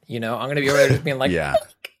continent. I'm going to be over there just being like, yeah.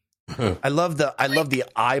 I love the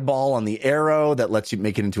eyeball on the arrow that lets you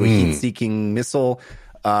make it into a heat-seeking missile.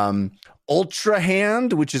 Ultra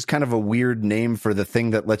Hand, which is kind of a weird name for the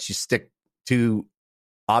thing that lets you stick two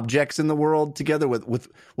objects in the world together with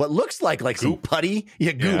what looks like some putty.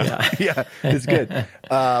 Yeah, goop. Yeah, it's good.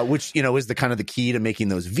 Which, is the kind of the key to making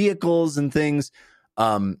those vehicles and things.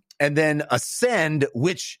 And then Ascend,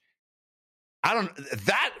 which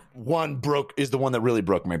that one is the one that really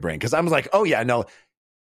broke my brain, because I was like, oh yeah, no,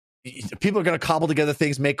 people are going to cobble together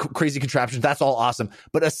things, make crazy contraptions. That's all awesome.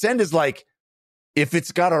 But Ascend is like, if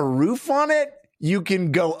it's got a roof on it, you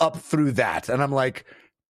can go up through that. And I'm like,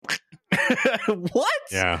 what?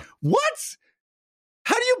 Yeah. What?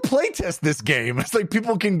 How do you play test this game? It's like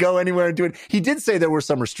people can go anywhere and do it. He did say there were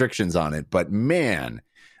some restrictions on it, but man,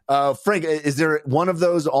 Frank, is there one of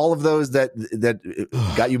those, all of those that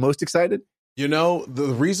got you most excited?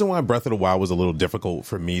 The reason why Breath of the Wild was a little difficult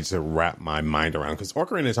for me to wrap my mind around, because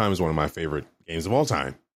Ocarina of Time is one of my favorite games of all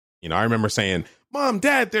time. I remember saying, Mom,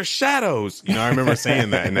 Dad, there's shadows. I remember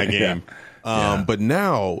saying that in that game. But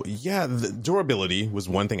now, the durability was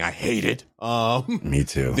one thing I hated. Me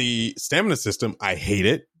too. The stamina system, I hate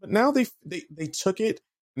it. But now they took it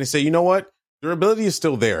and they say, you know what? Durability is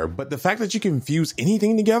still there, but the fact that you can fuse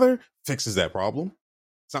anything together fixes that problem.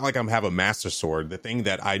 It's not like I'm have a Master Sword, the thing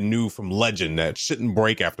that I knew from Legend that shouldn't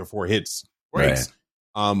break after 4 hits breaks.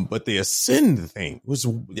 Right. But the Ascend thing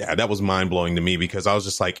that was mind blowing to me, because I was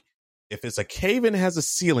just like, if it's a cave and it has a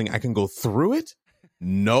ceiling, I can go through it.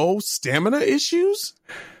 No stamina issues.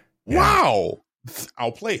 Yeah. Wow.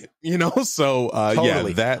 I'll play it, So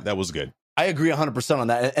totally. That was good. I agree 100% on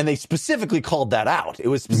that. And they specifically called that out. It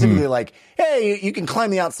was specifically like, hey, you can climb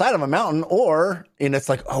the outside of a mountain, and it's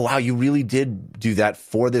like, oh, wow, you really did do that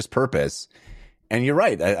for this purpose. And you're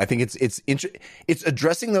right. I think it's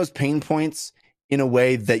addressing those pain points in a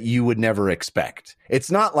way that you would never expect. It's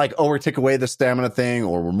not like, oh, we take away the stamina thing,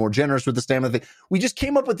 or we're more generous with the stamina thing. We just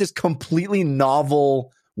came up with this completely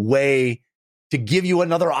novel way to give you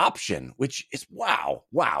another option, which is wow,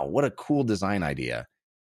 what a cool design idea.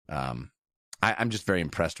 I'm just very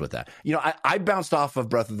impressed with that. I bounced off of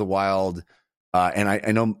Breath of the Wild, and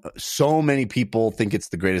I know so many people think it's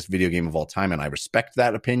the greatest video game of all time, and I respect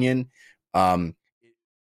that opinion. A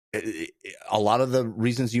lot of the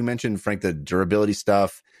reasons you mentioned, Frank, the durability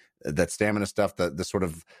stuff, that stamina stuff, the sort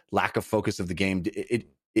of lack of focus of the game, it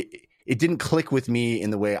didn't click with me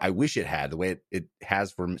in the way I wish it had, the way it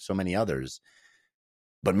has for so many others.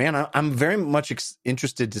 But man, I'm very much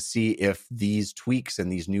interested to see if these tweaks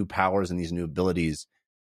and these new powers and these new abilities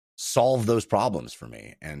solve those problems for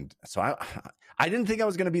me. And so I didn't think I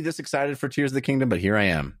was going to be this excited for Tears of the Kingdom, but here I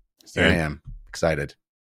am. Here I am, excited.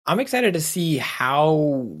 I'm excited to see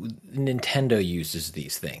how Nintendo uses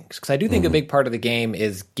these things, because I do think a big part of the game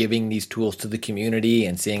is giving these tools to the community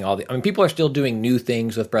and seeing people are still doing new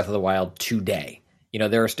things with Breath of the Wild today.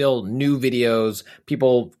 There are still new videos,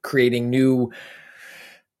 people creating new,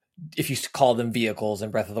 if you call them vehicles in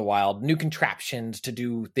Breath of the Wild, new contraptions to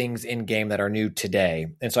do things in game that are new today.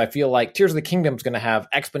 And so I feel like Tears of the Kingdom is going to have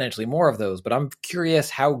exponentially more of those, but I'm curious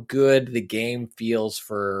how good the game feels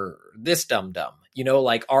for this dum-dum.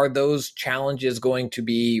 Are those challenges going to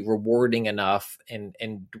be rewarding enough, and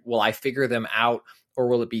will I figure them out, or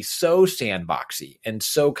will it be so sandboxy and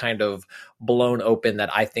so kind of blown open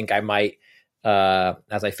that I think I might,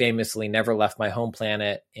 as I famously never left my home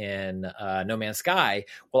planet in No Man's Sky,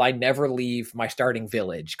 will I never leave my starting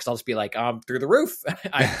village, because I'll just be like, I'm through the roof.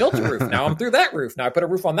 I built a roof. Now I'm through that roof. Now I put a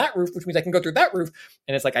roof on that roof, which means I can go through that roof.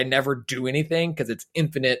 And it's like I never do anything, because it's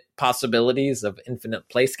infinite possibilities of infinite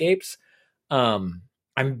playscapes.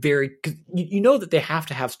 I'm very, that they have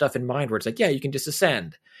to have stuff in mind where it's like, yeah, you can just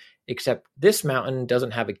ascend, except this mountain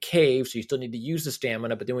doesn't have a cave, so you still need to use the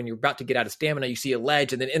stamina. But then when you're about to get out of stamina, you see a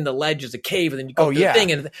ledge, and then in the ledge is a cave, and then you go through the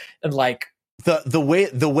thing, and like the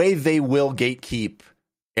way they will gatekeep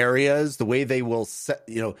areas, the way they will set,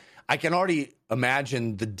 I can already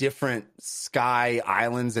imagine the different sky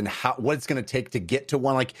islands and what it's going to take to get to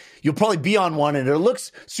one. Like, you'll probably be on one and it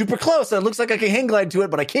looks super close. And it looks like I can hang glide to it,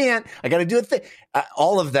 but I can't. I got to do a thing.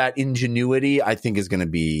 All of that ingenuity, I think, is going to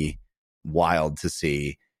be wild to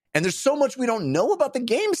see. And there's so much we don't know about the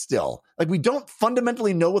game still. Like, we don't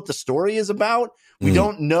fundamentally know what the story is about. We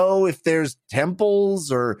don't know if there's temples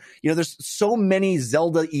or, there's so many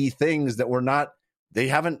Zelda-y things that they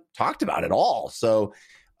haven't talked about at all. So,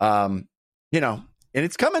 and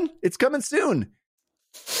it's coming. It's coming soon.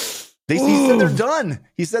 He said they're done.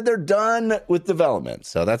 He said they're done with development.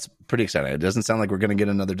 So that's pretty exciting. It doesn't sound like we're going to get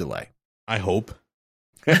another delay. I hope.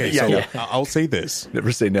 Okay, I'll say this.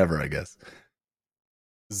 Never say never, I guess.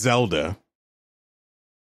 Zelda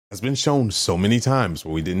has been shown so many times,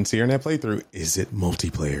 what we didn't see her in that playthrough. Is it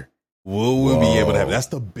multiplayer? Will we be able to have? That's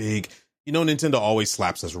the big. Nintendo always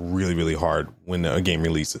slaps us really, really hard when a game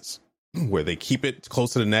releases, where they keep it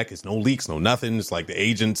close to the neck. It's no leaks, no nothing. It's like the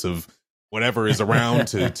agents of whatever is around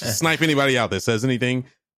to snipe anybody out that says anything.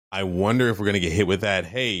 I wonder if we're going to get hit with that.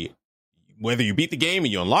 Hey, whether you beat the game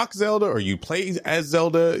and you unlock Zelda or you play as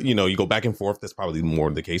Zelda, you go back and forth. That's probably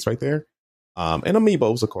more the case right there. And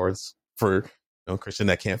amiibos, of course, for Christian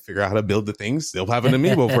that can't figure out how to build the things. They'll have an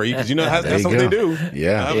amiibo for you because that's what they do.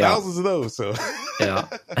 Yeah, I have thousands of those. So yeah,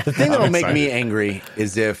 the thing that'll make me angry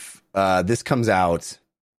is if this comes out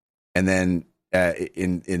and then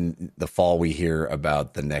in the fall we hear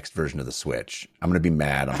about the next version of the Switch. I'm going to be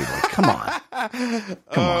mad. I'll be like, come on,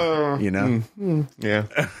 yeah.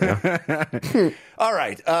 All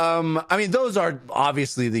right. I mean, those are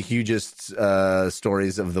obviously the hugest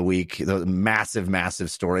stories of the week. The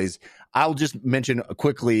massive stories. I'll just mention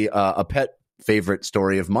quickly a pet favorite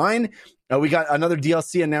story of mine. We got another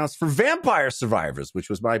DLC announced for Vampire Survivors, which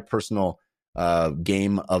was my personal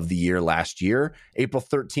game of the year last year. April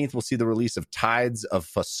 13th, we'll see the release of Tides of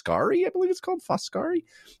Foscari. I believe it's called Foscari,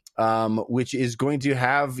 which is going to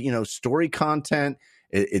have, story content.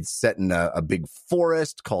 It's set in a big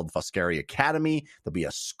forest called Foscari Academy. There'll be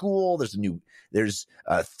a school. There's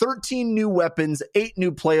 13 new weapons, 8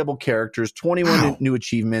 new playable characters, 21 new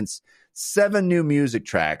achievements, 7 new music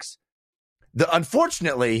tracks.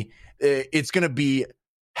 Unfortunately, it's going to be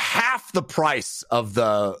half the price of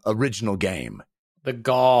the original game. The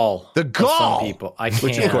gall. Of some people. I can't.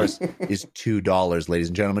 Which, of course, is $2, ladies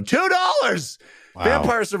and gentlemen. $2! Wow.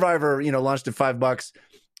 Vampire Survivor, launched at $5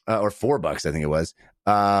 or $4, I think it was.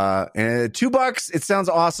 And $2, it sounds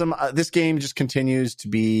awesome. This game just continues to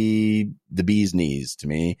be the bee's knees to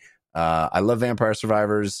me. I love Vampire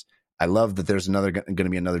Survivors. I love that there's going to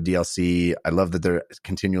be another DLC. I love that they're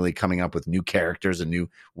continually coming up with new characters and new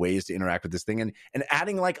ways to interact with this thing and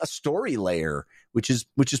adding like a story layer, which is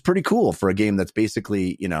pretty cool for a game that's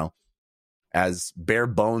basically, as bare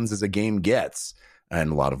bones as a game gets in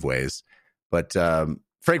a lot of ways. But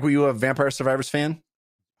Frank, were you a Vampire Survivors fan?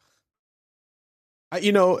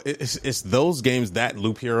 It's those games, that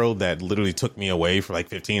Loop Hero, that literally took me away for like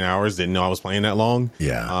 15 hours. Didn't know I was playing that long.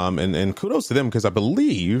 Yeah. And kudos to them because I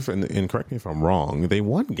believe, and correct me if I'm wrong, they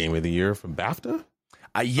won Game of the Year from BAFTA.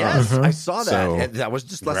 Yes, I saw that. So, that was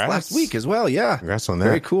just last week as well. Yeah. Congrats on that.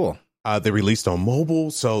 Very cool. They released on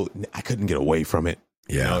mobile, so I couldn't get away from it.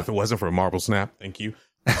 Yeah. If it wasn't for Marble Snap, thank you.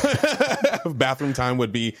 Bathroom time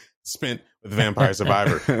would be spent with Vampire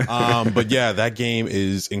Survivor. But yeah, that game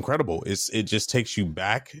is incredible. It just takes you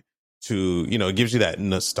back to, it gives you that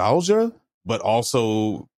nostalgia, but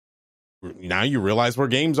also now you realize where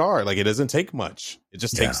games are. Like, it doesn't take much. It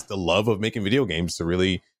just takes the love of making video games to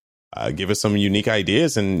really give us some unique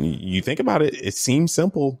ideas. And you think about it, it seems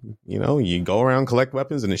simple. You go around, collect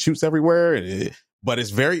weapons, and it shoots everywhere. But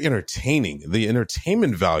it's very entertaining. The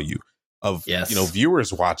entertainment value of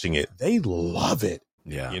viewers watching it, they love it.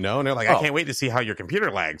 Yeah. And they're like, I can't wait to see how your computer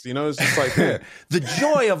lags. It's just like the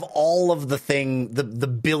joy of all of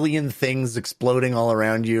the billion things exploding all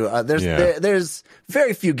around you. There's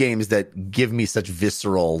very few games that give me such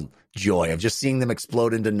visceral joy of just seeing them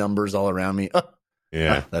explode into numbers all around me.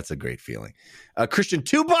 That's a great feeling. Christian,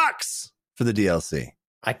 $2 for the DLC.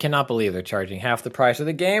 I cannot believe they're charging half the price of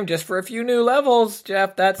the game just for a few new levels,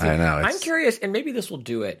 Jeff. I know. I'm curious, and maybe this will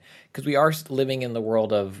do it, because we are living in the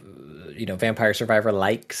world of, Vampire Survivor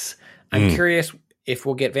likes. I'm curious if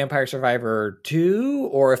we'll get Vampire Survivor 2,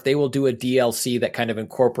 or if they will do a DLC that kind of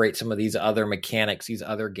incorporates some of these other mechanics these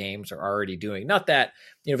other games are already doing. Not that,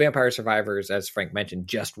 Vampire Survivors, as Frank mentioned,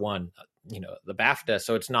 just won, the BAFTA,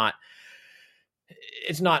 so it's not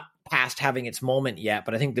past having its moment yet,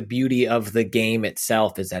 but I think the beauty of the game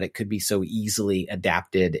itself is that it could be so easily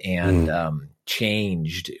adapted and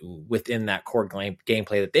changed within that core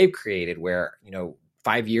gameplay that they've created, where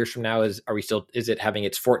 5 years from now is it having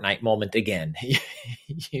its Fortnite moment again?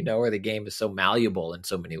 Where the game is so malleable in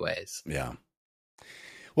so many ways. Yeah.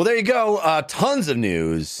 Well, there you go. Tons of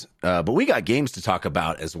news, but we got games to talk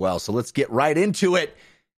about as well. So let's get right into it.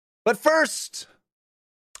 But first,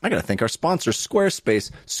 I got to thank our sponsor, Squarespace.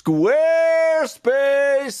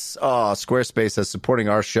 Squarespace! Oh, Squarespace is supporting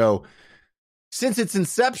our show since its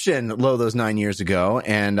inception, those 9 years ago.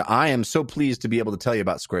 And I am so pleased to be able to tell you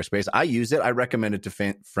about Squarespace. I use it. I recommend it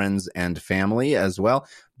to friends and family as well.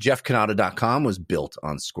 JeffCanada.com was built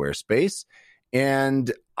on Squarespace.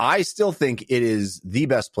 And I still think it is the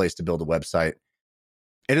best place to build a website.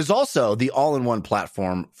 It is also the all-in-one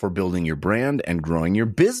platform for building your brand and growing your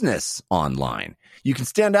business online. You can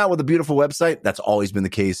stand out with a beautiful website. That's always been the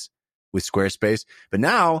case with Squarespace. But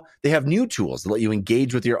now they have new tools that let you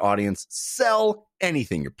engage with your audience, sell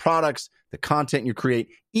anything, your products, the content you create,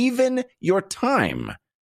 even your time.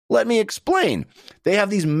 Let me explain. They have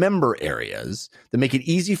these member areas that make it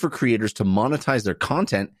easy for creators to monetize their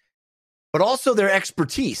content, but also their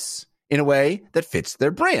expertise in a way that fits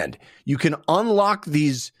their brand. You can unlock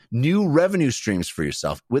these new revenue streams for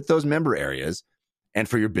yourself with those member areas and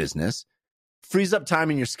for your business. Frees up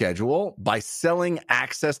time in your schedule by selling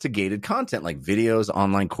access to gated content like videos,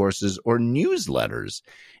 online courses, or newsletters.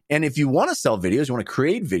 And if you want to sell videos, you want to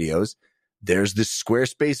create videos, there's this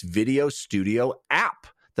Squarespace Video Studio app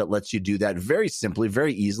that lets you do that very simply,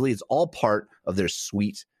 very easily. It's all part of their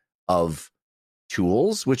suite of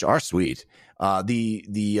tools, which are sweet.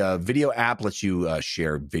 The video app lets you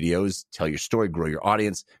share videos, tell your story, grow your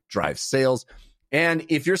audience, drive sales. And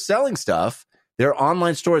if you're selling stuff, their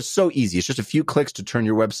online store is so easy. It's just a few clicks to turn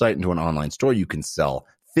your website into an online store. You can sell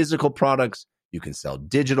physical products. You can sell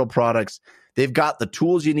digital products. They've got the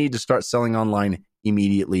tools you need to start selling online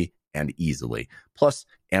immediately and easily. Plus,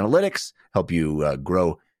 analytics help you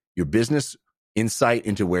grow your business, insight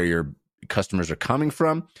into where your customers are coming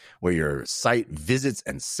from, where your site visits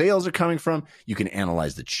and sales are coming from. You can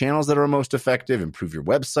analyze the channels that are most effective, improve your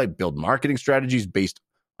website, build marketing strategies based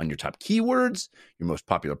on your top keywords, your most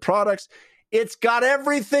popular products. It's got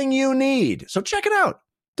everything you need. So check it out.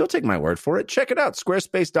 Don't take my word for it. Check it out.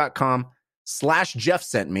 Squarespace.com/Jeff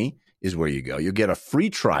sent me is where you go. You'll get a free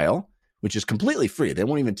trial, which is completely free. They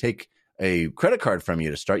won't even take a credit card from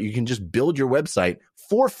you to start. You can just build your website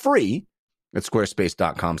for free at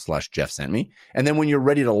squarespace.com/Jeff sent me. And then when you're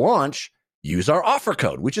ready to launch, use our offer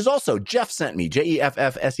code, which is also Jeff sent me,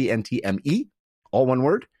 JEFFSENTME, all one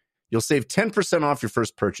word. You'll save 10% off your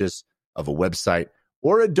first purchase of a website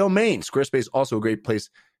or a domain. Squarespace is also a great place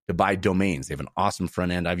to buy domains. They have an awesome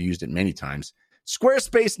front end. I've used it many times.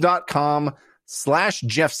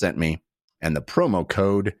 Squarespace.com/Jeff sent me and the promo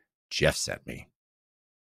code Jeff sent me.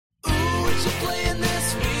 Ooh, what you playing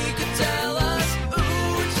this week? Tell us.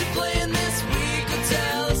 Ooh, what you playing this week?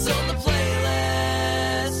 Tell us on the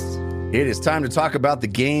playlist. It is time to talk about the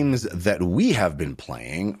games that we have been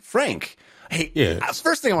playing. Frank, hey, Yes.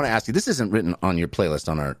 First thing I want to ask you, this isn't written on your playlist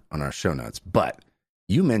on our show notes, but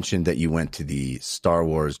you mentioned that you went to the Star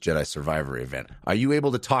Wars Jedi Survivor event. Are you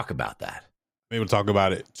able to talk about that? I'm able to talk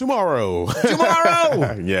about it tomorrow.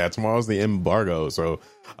 Tomorrow! Yeah, tomorrow's the embargo. So,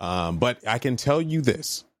 but I can tell you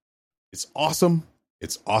this. It's awesome.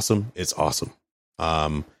 It's awesome. It's awesome.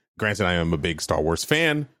 Granted, I am a big Star Wars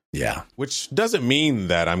fan. Yeah. Which doesn't mean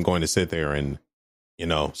that I'm going to sit there and,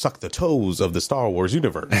 suck the toes of the Star Wars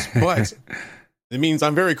universe. But it means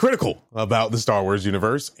I'm very critical about the Star Wars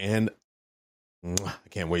universe. And I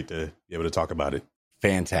can't wait to be able to talk about it.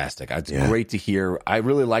 Fantastic. It's great to hear. I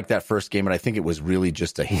really liked that first game, and I think it was really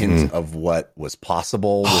just a hint of what was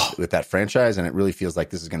possible with that franchise, and it really feels like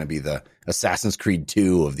this is going to be the Assassin's Creed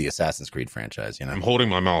 2 of the Assassin's Creed franchise. I'm holding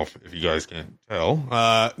my mouth, if you guys can't tell.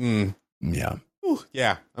 Yeah. Ooh,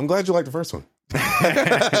 yeah. I'm glad you liked the first one. All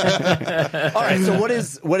right, so what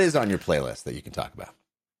is on your playlist that you can talk about?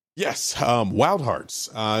 Yes, Wild Hearts,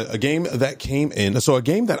 a game that came in. So a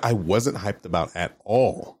game that I wasn't hyped about at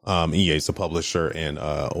all. EA is the publisher, and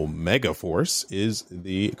Omega Force is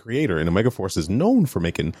the creator. And Omega Force is known for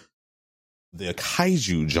making the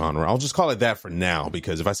kaiju genre. I'll just call it that for now,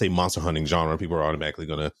 because if I say monster hunting genre, people are automatically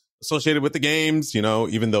going to associate it with the games,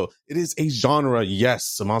 even though it is a genre.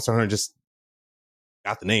 Yes, a Monster Hunter just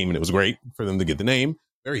got the name, and it was great for them to get the name.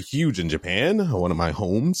 Very huge in Japan, one of my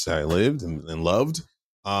homes I lived and loved.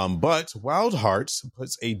 But Wild Hearts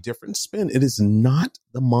puts a different spin. It is not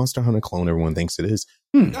the Monster Hunter clone everyone thinks it is.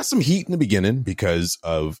 Got some heat in the beginning because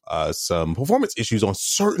of some performance issues on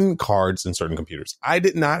certain cards and certain computers. I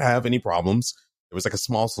did not have any problems. There was like a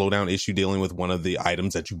small slowdown issue dealing with one of the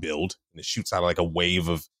items that you build, and it shoots out like a wave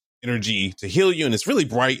of energy to heal you, and it's really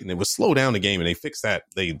bright, and it would slow down the game, and they fixed that.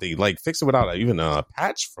 They like fixed it without even a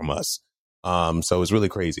patch from us. So it was really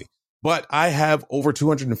crazy. But I have over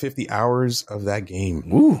 250 hours of that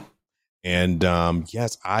game. Ooh. And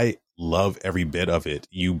yes, I love every bit of it.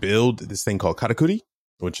 You build this thing called katakuri,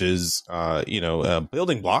 which is,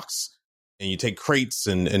 building blocks. And you take crates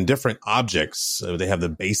and different objects. They have the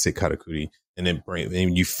basic katakuri. And then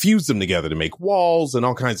you fuse them together to make walls and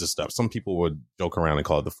all kinds of stuff. Some people would joke around and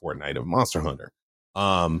call it the Fortnite of Monster Hunter.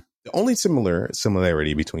 The only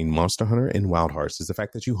similarity between Monster Hunter and Wild Hearts is the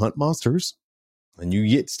fact that you hunt monsters and you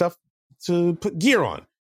get stuff to put gear on.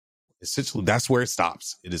 Essentially, that's where it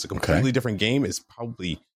stops. It is a completely different game. It's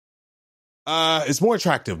probably it's more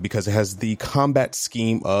attractive because it has the combat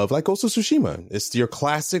scheme of like Ghost of Tsushima. It's your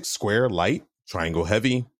classic square light, triangle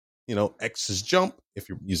heavy, X is jump if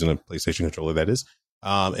you're using a PlayStation controller, that is,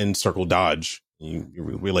 and circle dodge. You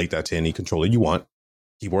relate that to any controller you want.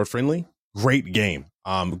 Keyboard friendly, Great game.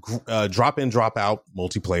 Drop in, drop out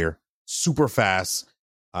multiplayer, super fast.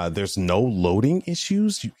 There's no loading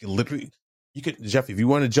issues. You can literally, Jeff, if you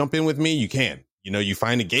want to jump in with me, you can. You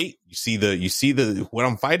find a gate, you see the what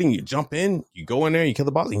I'm fighting, you jump in, you go in there, you kill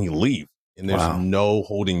the boss, and you leave. And there's no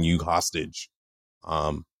holding you hostage.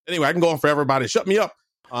 Anyway, I can go on forever about it. Shut me up.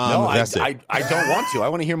 No, I don't want to. I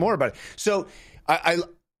want to hear more about it. So I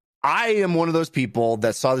am one of those people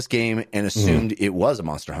that saw this game and assumed it was a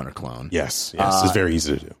Monster Hunter clone. Yes, it's very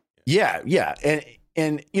easy to do. Yeah,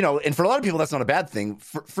 and for a lot of people that's not a bad thing.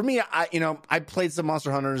 For me, I played some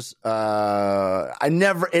Monster Hunters.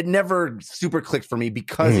 It never super clicked for me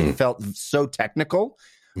because it felt so technical.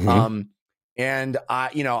 And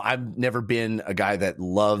I've never been a guy that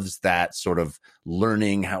loves that sort of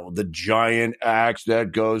learning how the giant axe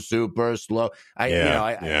that goes super slow. I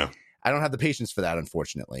don't have the patience for that,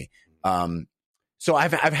 unfortunately. So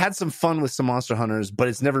I've had some fun with some Monster Hunters, but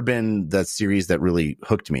it's never been the series that really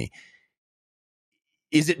hooked me.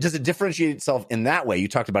 Does it differentiate itself in that way? You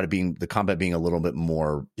talked about it being the combat being a little bit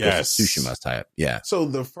more Tsushima type. Yeah. So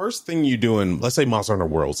the first thing you do in, let's say, Monster Hunter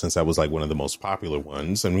World, since that was like one of the most popular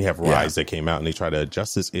ones, and we have Rise that came out and they try to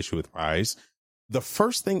adjust this issue with Rise. The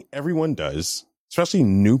first thing everyone does, especially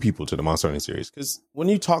new people to the Monster Hunter series, because when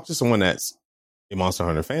you talk to someone that's a Monster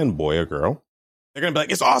Hunter fanboy or girl, they're going to be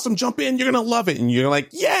like, it's awesome, jump in, you're going to love it. And you're like,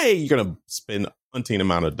 yay, you're going to spend umpteen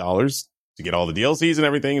amount of dollars to get all the DLCs and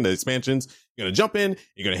everything, and the expansions. You're going to jump in,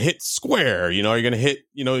 you're going to hit square, you're going to hit,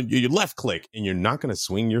 your left click, and you're not going to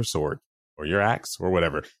swing your sword or your axe or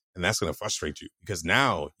whatever. And that's going to frustrate you because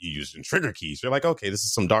now you're using trigger keys. You're like, okay, this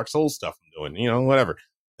is some Dark Souls stuff I'm doing, whatever.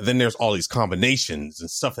 And then there's all these combinations and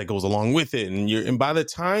stuff that goes along with it. And by the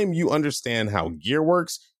time you understand how gear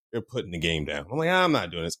works, you're putting the game down. I'm like, I'm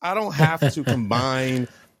not doing this. I don't have to combine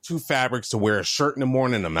two fabrics to wear a shirt in the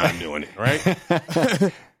morning. I'm not doing it,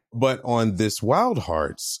 right? But on this Wild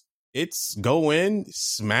Hearts, it's go in,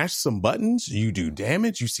 smash some buttons, you do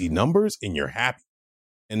damage, you see numbers, and you're happy.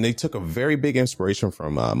 And they took a very big inspiration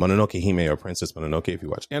from Mononoke Hime or Princess Mononoke, if you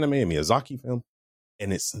watch anime, a Miyazaki film,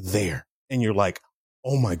 and it's there. And you're like,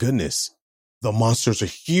 oh my goodness, the monsters are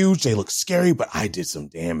huge, they look scary, but I did some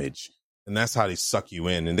damage. And that's how they suck you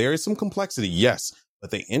in. And there is some complexity, yes,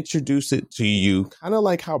 but they introduce it to you kind of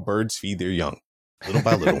like how birds feed their young. Little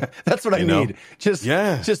by little. That's what I need. Just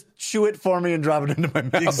chew it for me and drop it into my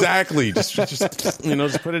mouth. Exactly. Just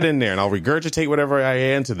put it in there and I'll regurgitate whatever I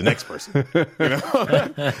am to the next person.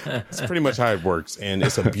 It's pretty much how it works. And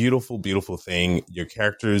it's a beautiful, beautiful thing. The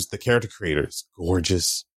character creators,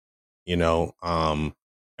 gorgeous.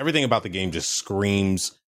 Everything about the game just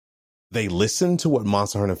screams. They listened to what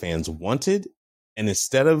Monster Hunter fans wanted. And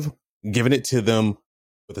instead of giving it to them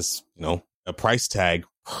with a price tag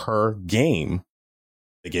per game,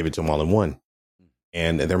 they gave it to them all in one.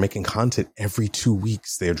 And they're making content every 2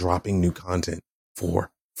 weeks. They're dropping new content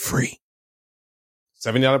for free.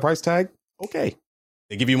 $70 price tag? Okay.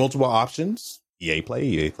 They give you multiple options. EA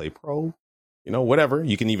Play Pro, whatever.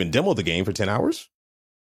 You can even demo the game for 10 hours.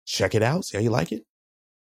 Check it out. See how you like it.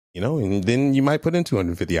 And then you might put in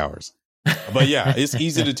 250 hours. But yeah, it's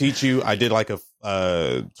easy to teach you. I did like a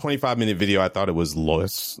 25-minute video. I thought it was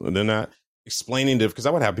less than that. Explaining because I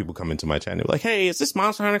would have people come into my channel like, hey, is this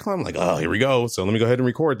Monster Hunter clone? I'm like, oh, here we go. So let me go ahead and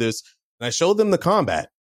record this. And I showed them the combat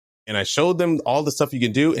and I showed them all the stuff you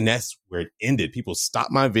can do. And that's where it ended. People stopped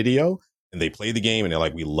my video and they play the game and they're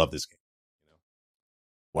like, we love this game.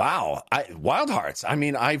 Wow. Wild Hearts. I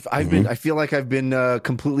mean, I feel like I've been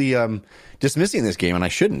completely dismissing this game and I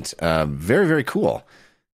shouldn't. Very, very cool.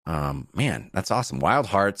 Man, that's awesome. Wild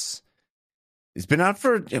Hearts. It's been out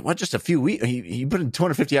for just a few weeks. You put in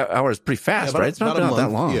 250 hours pretty fast, right? It's not been out that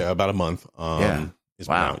long. Yeah, about a month. It's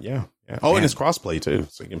been out. Yeah. Oh, and it's crossplay too,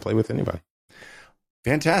 so you can play with anybody.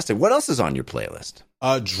 Fantastic. What else is on your playlist?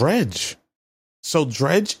 Dredge. So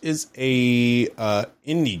Dredge is a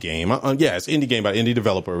indie game. It's an indie game by an indie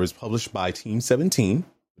developer. It was published by Team 17,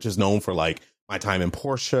 which is known for like My Time in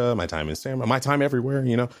Portia, My Time in Stamina, My Time Everywhere.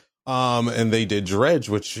 And they did Dredge,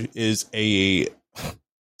 which is a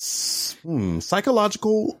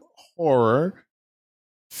psychological horror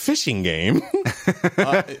fishing game.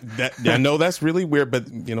 I know that's really weird, but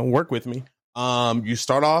work with me. You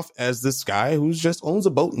start off as this guy who just owns a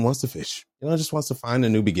boat and wants to fish. Just wants to find a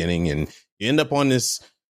new beginning, and you end up on this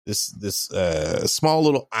small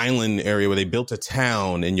little island area where they built a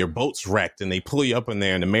town, and your boat's wrecked, and they pull you up in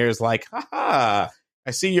there, and the mayor's like, "Ha ha!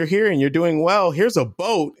 I see you're here and you're doing well. Here's a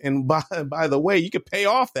boat, and by the way, you could pay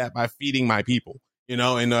off that by feeding my people."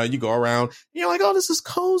 And you go around and you're like, oh, this is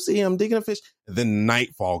cozy. I'm digging a fish. And then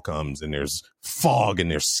nightfall comes and there's fog and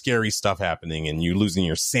there's scary stuff happening and you losing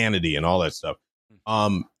your sanity and all that stuff.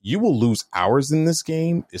 You will lose hours in this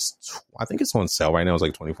game. I think it's on sale right now. It's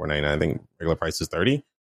like $24.99. I think regular price is $30.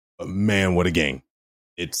 But man, what a game.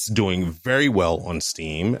 It's doing very well on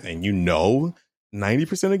Steam. And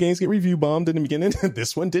 90% of games get review bombed in the beginning.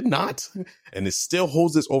 This one did not. And it still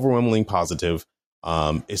holds this overwhelmingly positive.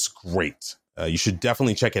 It's great. You should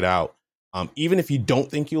definitely check it out. Even if you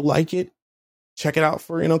don't think you'll like it, check it out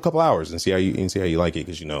for a couple hours and see how you like it.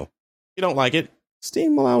 Because you don't like it,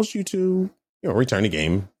 Steam allows you to return the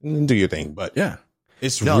game and do your thing. But yeah,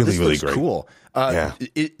 it's really great. Cool.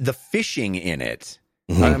 The fishing in it.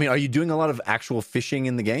 Mm-hmm. I mean, are you doing a lot of actual fishing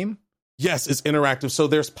in the game? Yes, it's interactive. So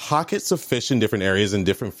there's pockets of fish in different areas and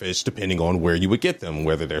different fish depending on where you would get them,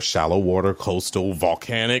 whether they're shallow water, coastal,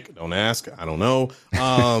 volcanic. Don't ask. I don't know.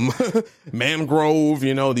 Mangrove,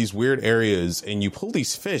 these weird areas. And you pull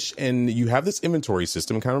these fish and you have this inventory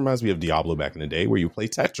system. It kind of reminds me of Diablo back in the day where you play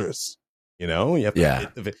Tetris. You have to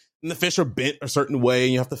fit the fish. And the fish are bent a certain way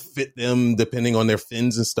and you have to fit them depending on their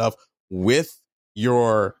fins and stuff with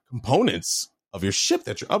your components of your ship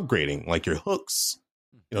that you're upgrading, like your hooks.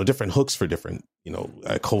 Different hooks for different,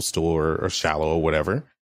 coastal or shallow or whatever.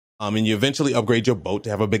 And you eventually upgrade your boat to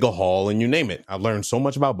have a bigger hull and you name it. I've learned so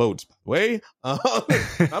much about boats, by the way.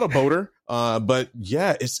 Not a boater. But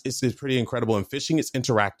yeah, it's pretty incredible. And fishing is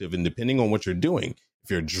interactive. And depending on what you're doing,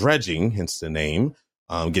 if you're dredging, hence the name,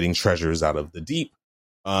 getting treasures out of the deep,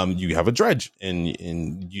 you have a dredge.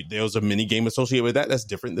 And there's a mini game associated with that that's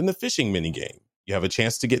different than the fishing mini game. You have a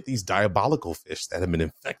chance to get these diabolical fish that have been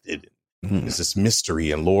infected. There's this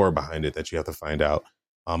mystery and lore behind it that you have to find out.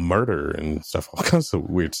 Murder and stuff, all kinds of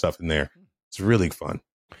weird stuff in there. It's really fun.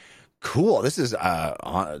 Cool. This is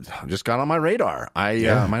just got on my radar.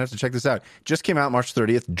 I might have to check this out. Just came out March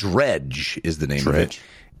 30th. Dredge is the name of it.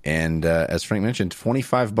 And as Frank mentioned,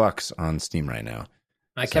 $25 on Steam right now.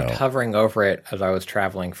 I kept hovering over it as I was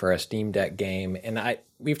traveling for a Steam Deck game. And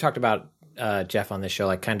we've talked about Jeff on this show,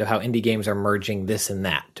 like kind of how indie games are merging this and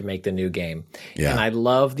that to make the new game. Yeah. And I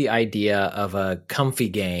love the idea of a comfy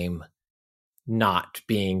game not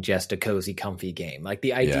being just a cozy, comfy game. Like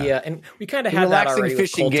the idea, and we kind of had that already. Relaxing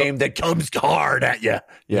fishing game that comes hard at you.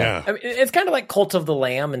 Yeah. I mean, it's kind of like Cult of the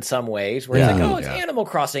Lamb in some ways, where it's like, it's Animal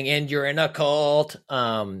Crossing and you're in a cult.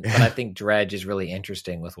 But I think Dredge is really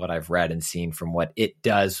interesting with what I've read and seen from what it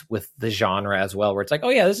does with the genre as well, where it's like,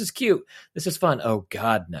 this is cute. This is fun. Oh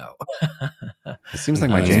God, no. It seems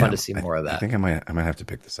like my jam. It's fun to see more of that. I think I might have to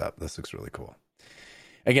pick this up. This looks really cool.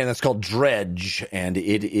 Again, that's called Dredge, and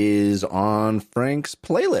it is on Frank's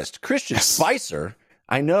playlist. Christian Spicer,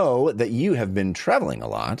 I know that you have been traveling a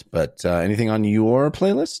lot, but anything on your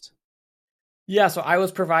playlist? Yeah, so I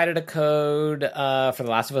was provided a code for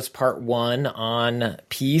The Last of Us Part 1 on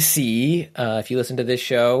PC. If you listen to this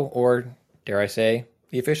show, or dare I say,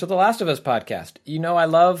 the official The Last of Us podcast, I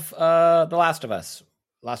love The Last of Us.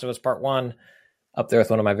 Last of Us Part 1, up there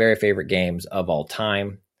with one of my very favorite games of all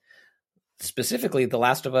time. Specifically, The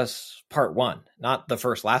Last of Us Part 1, not the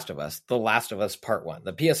first Last of Us, The Last of Us Part 1.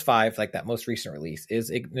 The PS5, like that most recent release, is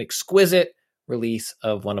an exquisite release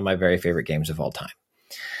of one of my very favorite games of all time.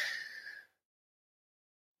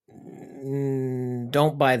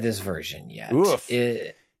 Don't buy this version yet.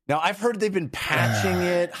 Now, I've heard they've been patching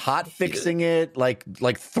it, hot fixing it, like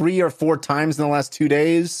 3 or 4 times in the last 2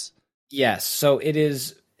 days. Yes, so it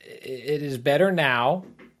is better now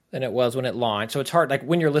than it was when it launched. So it's hard, like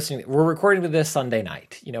when you're listening, we're recording to this Sunday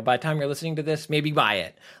night. By the time you're listening to this, maybe buy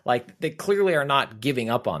it. Like they clearly are not giving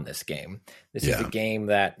up on this game. This is a game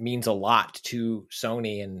that means a lot to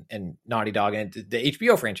Sony and Naughty Dog, and the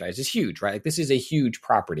HBO franchise is huge, right? Like this is a huge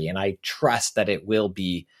property, and I trust that it will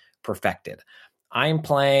be perfected. I'm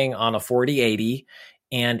playing on a 4080,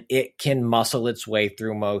 and it can muscle its way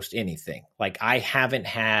through most anything. Like I haven't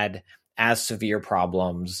had as severe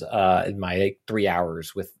problems in my 3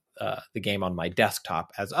 hours with the game on my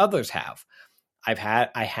desktop as others have. I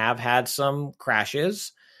have had some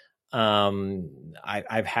crashes.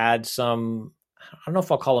 I've had some, I don't know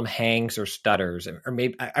if I'll call them hangs or stutters, or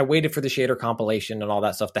maybe I waited for the shader compilation and all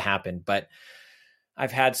that stuff to happen, but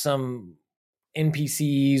I've had some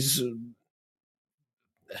NPCs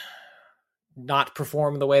not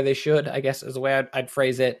perform the way they should, I guess is the way I'd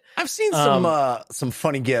phrase it. I've seen some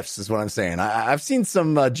funny GIFs is what I'm saying. I've seen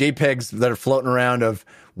some JPEGs that are floating around of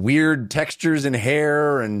weird textures and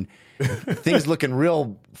hair and things looking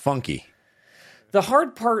real funky. The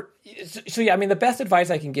hard part, the best advice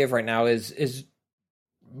I can give right now is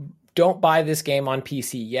don't buy this game on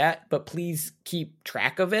PC yet, but please keep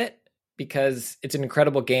track of it, because it's an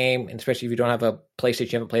incredible game, and especially if you don't have a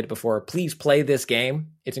PlayStation, you haven't played it before, please play this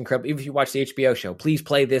game. It's incredible. Even if you watch the HBO show, please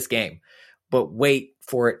play this game, but wait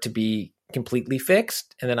for it to be completely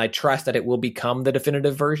fixed, and then I trust that it will become the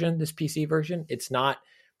definitive version, this PC version. It's not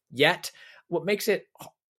yet. What makes it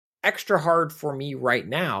extra hard for me right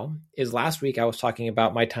now is last week I was talking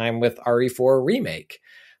about my time with RE4 Remake,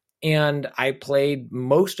 and I played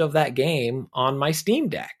most of that game on my Steam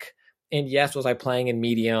Deck. And yes, was I playing in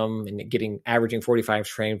medium and averaging 45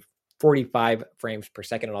 frames per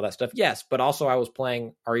second and all that stuff? Yes, but also I was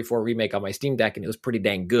playing RE4 Remake on my Steam Deck, and it was pretty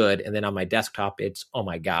dang good. And then on my desktop, it's, oh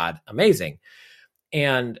my God, amazing.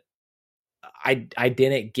 And I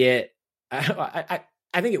didn't get, I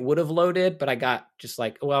think it would have loaded, but I got just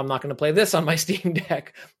like, well, I'm not going to play this on my Steam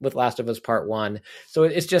Deck with Last of Us Part 1. So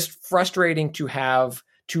it's just frustrating to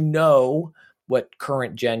know what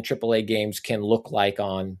current gen AAA games can look like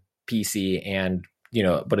on PC, and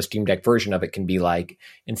what a Steam Deck version of it can be like,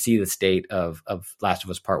 and see the state of Last of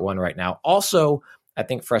Us Part 1 right now. Also, I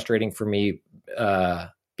think frustrating for me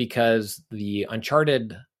because the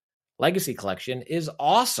Uncharted Legacy Collection is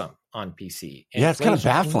awesome on PC. And it's kind of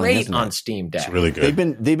baffling, great isn't it? On Steam Deck. It's really good.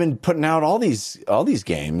 They've been putting out all these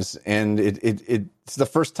games, and it's the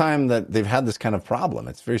first time that they've had this kind of problem.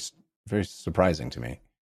 It's very, very surprising to me.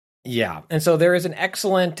 Yeah. And so there is an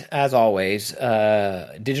excellent, as always,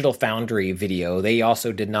 Digital Foundry video. They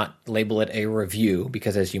also did not label it a review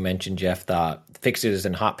because, as you mentioned, Jeff, the fixes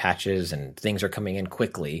and hot patches and things are coming in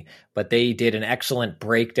quickly. But they did an excellent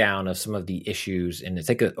breakdown of some of the issues, and it's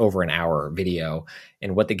like over an hour video,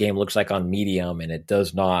 and what the game looks like on medium, and it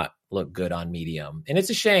does not look good on medium. And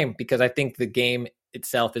it's a shame because I think the game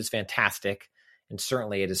itself is fantastic, and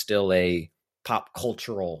certainly it is still a pop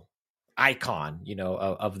cultural icon,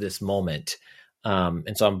 of this moment.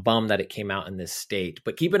 And so I'm bummed that it came out in this state,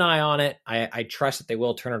 but keep an eye on it. I trust that they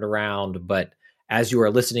will turn it around. But as you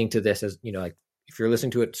are listening to this, as like if you're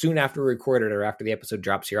listening to it soon after we record it or after the episode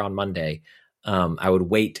drops here on Monday, I would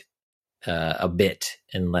wait a bit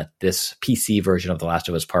and let this PC version of The Last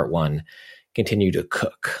of Us Part 1 continue to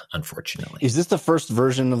cook, unfortunately. Is this the first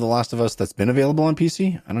version of The Last of Us that's been available on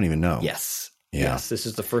PC? I don't even know. Yes. Yeah. Yes. This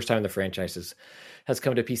is the first time the franchise has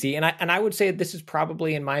come to PC. And I would say this is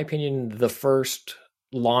probably, in my opinion, the first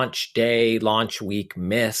launch week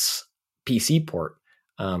miss PC port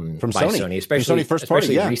from by Sony, especially first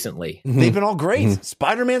party, recently. Mm-hmm. They've been all great. Mm-hmm.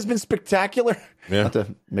 Spider-Man's been spectacular. Yeah. Not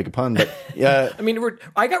to make a pun, but yeah. I mean,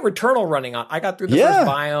 I got Returnal running on. I got through the first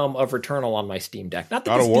biome of Returnal on my Steam Deck. Not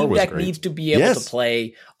that the Steam Deck needs to be able to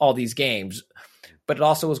play all these games, but it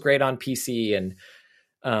also was great on PC. And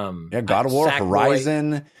God of War,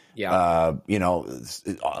 Horizon. Yeah,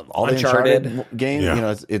 all the Uncharted games.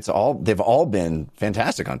 Yeah. They've all been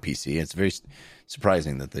fantastic on PC. It's very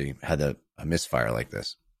surprising that they had a misfire like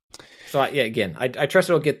this. So again, I trust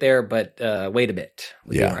it'll get there, but wait a bit.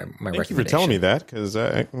 Yeah, my Thank you for telling me that, because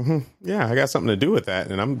I got something to do with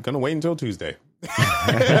that, and I'm gonna wait until Tuesday.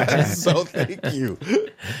 So thank you.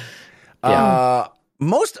 Yeah.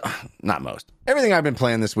 Everything I've been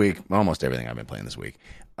playing this week, almost everything I've been playing this week,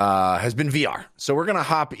 has been VR. So we're going to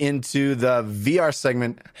hop into the VR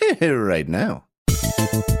segment right now.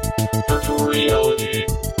 Virtual reality.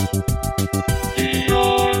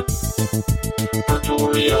 VR. Virtual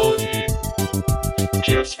reality.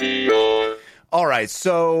 Just VR. All right.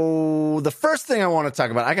 So the first thing I want to talk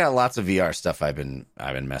about, I got lots of VR stuff I've been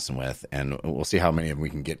messing with, and we'll see how many of them we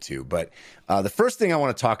can get to. But the first thing I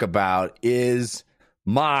want to talk about is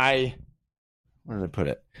where did I put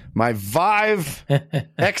it? My Vive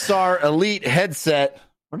XR Elite headset.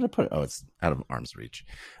 Where did I put it? Oh, it's out of arm's reach.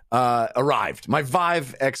 Arrived. My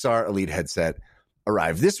Vive XR Elite headset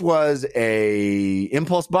arrived. This was a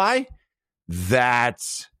impulse buy that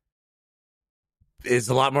is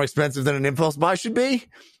a lot more expensive than an impulse buy should be.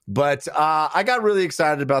 But I got really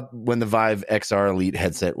excited about when the Vive XR Elite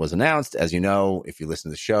headset was announced. As you know, if you listen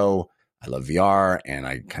to the show, I love VR, and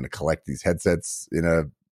I kind of collect these headsets in a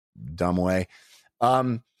dumb way.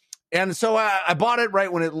 And so I bought it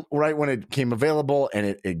right when it came available,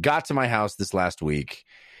 and it got to my house this last week,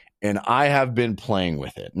 and I have been playing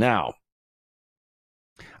with it. Now,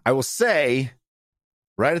 I will say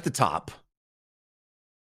right at the top,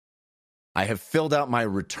 I have filled out my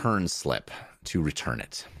return slip to return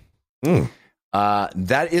it.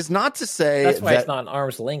 That is not to say that's why it's not an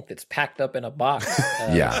arm's length. It's packed up in a box.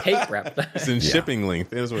 Tape wrapped. It's in shipping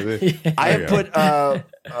length. Is what it is. I have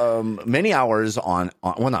put many hours on.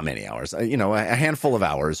 Well, not many hours. A handful of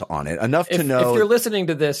hours on it. Enough to know. If you're listening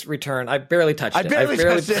to this return, I barely touched it. I barely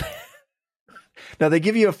touched it. Now they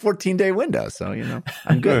give you a 14-day window, so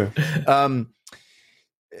I'm good.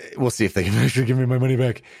 We'll see if they can actually give me my money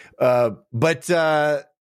back. I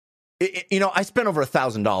spent over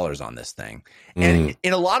 $1,000 on this thing. And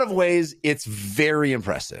in a lot of ways, it's very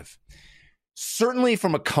impressive. Certainly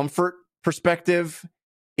from a comfort perspective,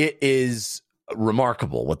 it is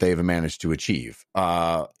remarkable what they have managed to achieve.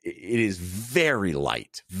 It is very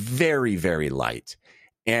light, very, very light,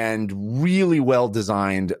 and really well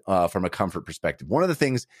designed from a comfort perspective. One of the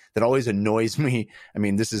things that always annoys me, I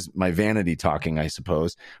mean, this is my vanity talking, I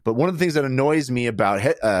suppose, but one of the things that annoys me about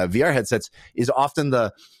VR headsets is often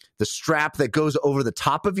the strap that goes over the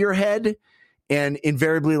top of your head and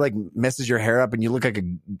invariably like messes your hair up, and you look like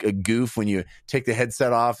a goof when you take the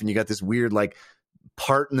headset off and you got this weird like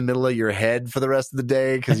part in the middle of your head for the rest of the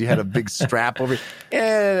day because you had a big strap over.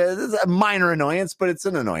 It's a minor annoyance, but it's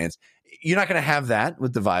an annoyance. You're not going to have that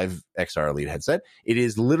with the Vive XR Elite headset. It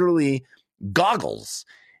is literally goggles.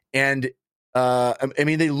 And I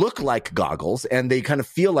mean, they look like goggles and they kind of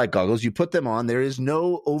feel like goggles. You put them on. There is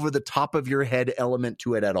no over the top of your head element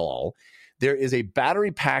to it at all. There is a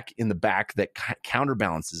battery pack in the back that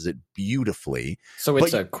counterbalances it beautifully. So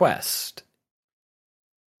it's a Quest.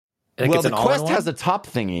 Well, the Quest has a top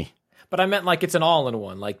thingy. But I meant like it's an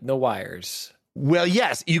all-in-one, like no wires. Well,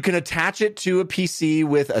 yes, you can attach it to a PC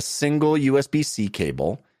with a single USB-C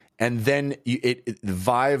cable, and then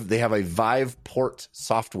Vive. They have a Vive port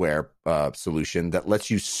software solution that lets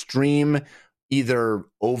you stream either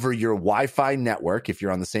over your Wi-Fi network if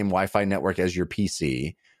you're on the same Wi-Fi network as your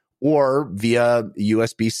PC, or via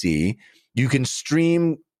USB-C. You can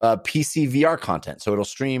stream PC VR content, so it'll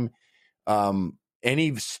stream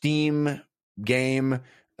any Steam game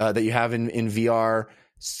that you have in VR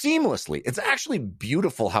seamlessly. It's actually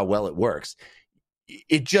beautiful how well it works.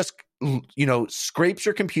 It just, scrapes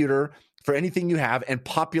your computer for anything you have and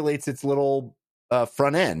populates its little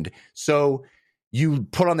front end. So you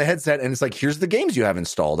put on the headset and it's like, here's the games you have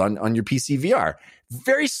installed on your PC VR.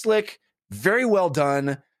 Very slick, very well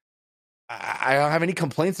done. I don't have any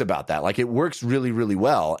complaints about that. Like, it works really, really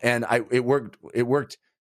well. And it worked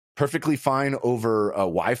perfectly fine over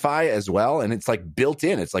Wi-Fi as well, and it's like built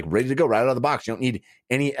in. It's like ready to go right out of the box. You don't need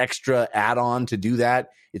any extra add-on to do that.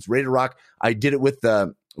 It's ready to rock. I did it with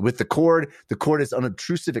the cord. The cord is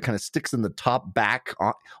unobtrusive. It kind of sticks in the top back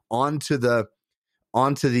onto the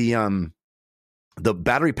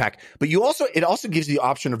battery pack. But it also gives you the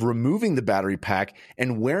option of removing the battery pack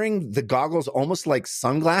and wearing the goggles almost like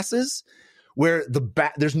sunglasses, where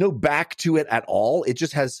there's no back to it at all. It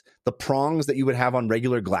just has the prongs that you would have on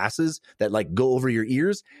regular glasses that like go over your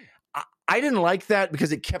ears. I didn't like that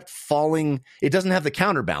because it kept falling. It doesn't have the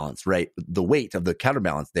counterbalance, right? The weight of the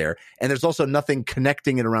counterbalance there. And there's also nothing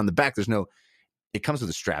connecting it around the back. It comes with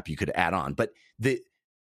a strap you could add on, but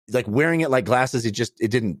like wearing it like glasses, it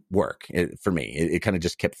didn't work for me. It kind of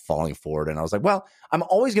just kept falling forward. And I was like, well, I'm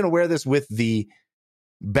always going to wear this with the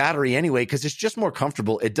battery anyway, because it's just more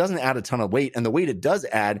comfortable. It doesn't add a ton of weight, and the weight it does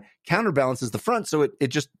add counterbalances the front, so it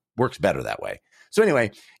just works better that way. So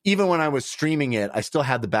anyway, even when I was streaming it, I still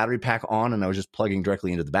had the battery pack on, and I was just plugging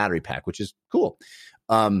directly into the battery pack, which is cool.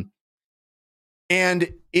 And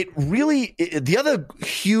the other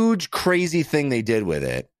huge crazy thing they did with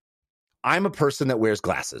it, I'm a person that wears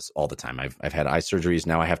glasses all the time. I've had eye surgeries.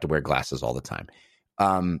 Now I have to wear glasses all the time.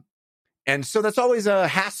 And so that's always a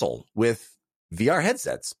hassle with VR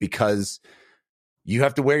headsets, because you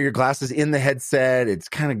have to wear your glasses in the headset. It's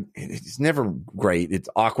never great. It's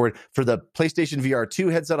awkward. For the PlayStation VR 2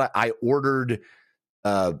 headset, I ordered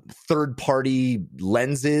third-party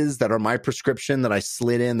lenses that are my prescription that I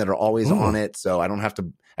slid in that are always on it. So I don't have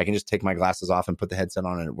to, I can just take my glasses off and put the headset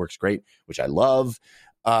on and it works great, which I love.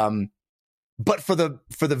 But for the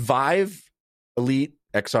Vive Elite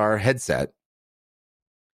XR headset,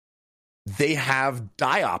 they have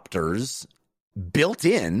diopters built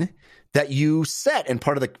in that you set, and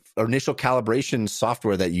part of the initial calibration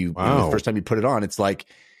software that the first time you put it on, it's like,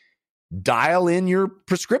 dial in your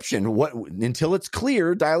prescription until it's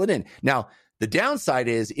clear, dial it in. Now, the downside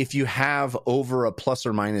is if you have over a plus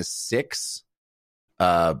or minus 6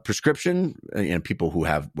 prescription, and people who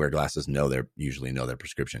wear glasses usually know their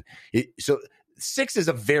prescription. So 6 is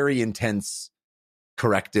a very intense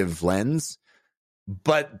corrective lens,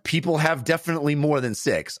 but people have definitely more than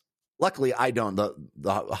 6. Luckily, I don't. The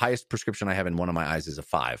highest prescription I have in one of my eyes is a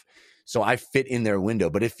 5. So I fit in their window.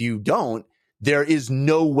 But if you don't, there is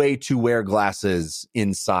no way to wear glasses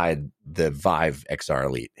inside the Vive XR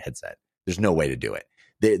Elite headset. There's no way to do it.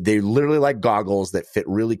 They're literally like goggles that fit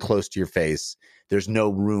really close to your face. There's no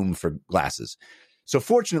room for glasses. So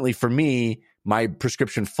fortunately for me, my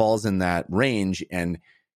prescription falls in that range. And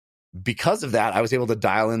because of that, I was able to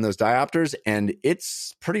dial in those diopters, and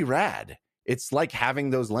it's pretty rad. It's like having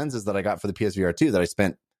those lenses that I got for the PSVR 2 that I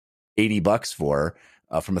spent $80 for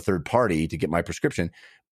from a third party to get my prescription.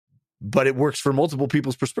 But it works for multiple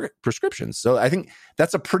people's prescriptions. So I think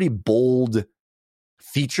that's a pretty bold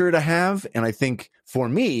feature to have. And I think for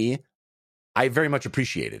me, I very much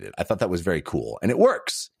appreciated it. I thought that was very cool, and it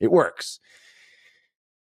works. It works.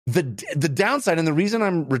 The downside, and the reason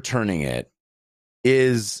I'm returning it,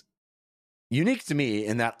 is unique to me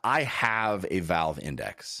in that I have a Valve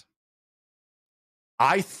Index.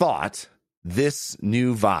 I thought this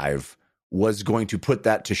new Vive was going to put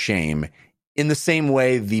that to shame in the same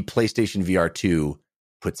way the PlayStation VR 2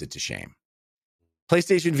 puts it to shame.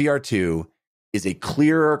 PlayStation VR 2 is a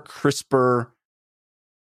clearer, crisper,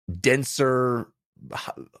 denser,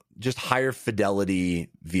 just higher fidelity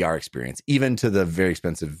VR experience, even to the very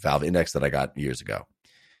expensive Valve Index that I got years ago.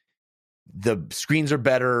 The screens are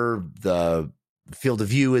better. The field of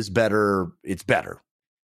view is better. It's better.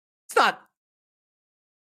 It's not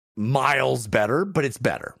miles better, but it's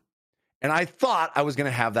better. And I thought I was going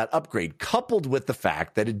to have that upgrade, coupled with the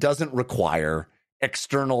fact that it doesn't require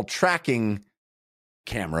external tracking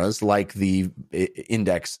cameras like the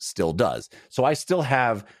Index still does. So I still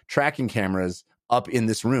have tracking cameras up in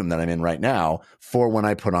this room that I'm in right now for when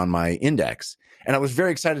I put on my Index. And I was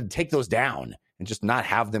very excited to take those down and just not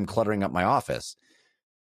have them cluttering up my office.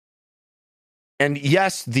 And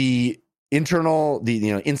yes, the internal,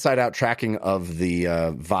 inside out tracking of the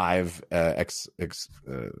Vive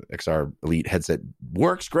XR Elite headset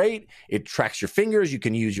works great. It tracks your fingers. You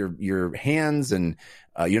can use your hands, and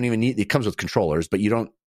you don't even need, it comes with controllers, but you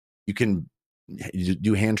can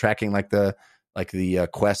do hand tracking like the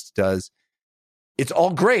Quest does. It's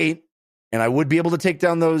all great. And I would be able to take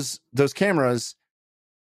down those cameras,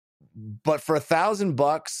 but for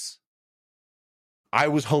 $1,000, I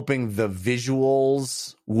was hoping the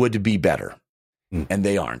visuals would be better, and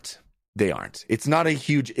they aren't. They aren't. It's not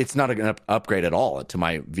an upgrade at all to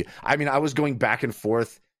my view. I mean, I was going back and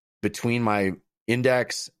forth between my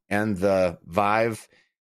Index and the Vive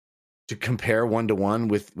to compare 1-to-1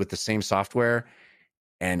 with the same software,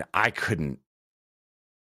 and I couldn't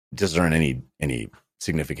discern any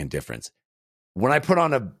significant difference. When I put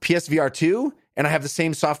on a PSVR 2 and I have the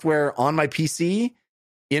same software on my PC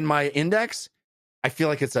in my Index, I feel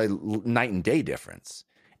like it's a night and day difference.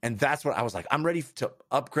 And that's what I was like, I'm ready to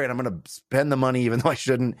upgrade. I'm going to spend the money, even though I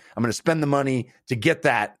shouldn't. I'm going to spend the money to get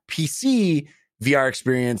that PC VR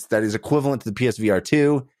experience that is equivalent to the PSVR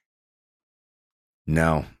 2.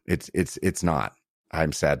 No, it's not.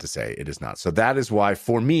 I'm sad to say it is not. So that is why,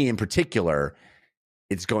 for me in particular,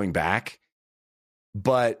 it's going back.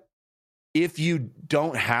 But if you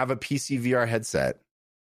don't have a PC VR headset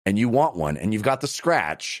and you want one and you've got the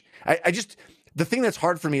scratch, the thing that's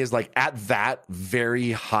hard for me is, like, at that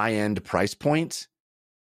very high end price point,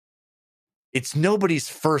 it's nobody's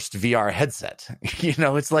first VR headset.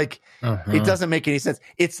 It's like, It doesn't make any sense.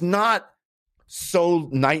 It's not so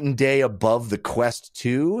night and day above the Quest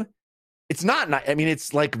 2. It's not, I mean,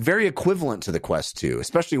 it's like very equivalent to the Quest 2,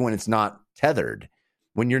 especially when it's not tethered.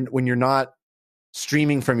 When you're not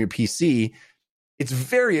streaming from your PC, it's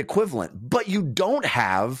very equivalent, but you don't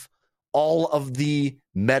have all of the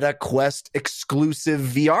Meta Quest exclusive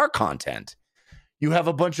VR content. You have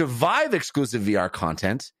a bunch of Vive exclusive VR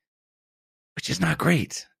content, which is not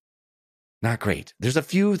great. Not great. There's a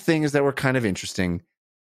few things that were kind of interesting,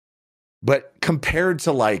 but compared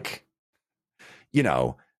to, like,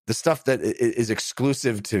 the stuff that is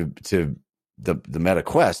exclusive to the Meta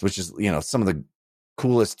Quest, which is, some of the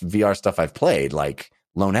coolest VR stuff I've played, like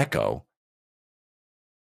Lone Echo,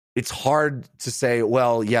 it's hard to say,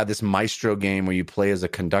 well, yeah, this Maestro game where you play as a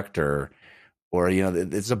conductor, or,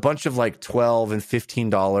 it's a bunch of like $12 and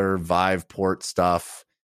 $15 Vive port stuff,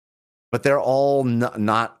 but they're all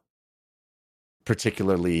not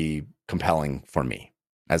particularly compelling for me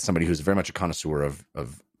as somebody who's very much a connoisseur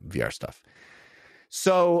of VR stuff.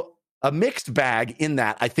 So a mixed bag in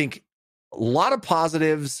that. I think a lot of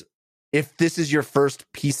positives if this is your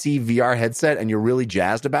first PC VR headset and you're really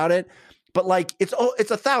jazzed about it. But, like, it's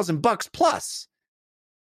 $1,000 plus.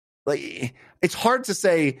 Like, it's hard to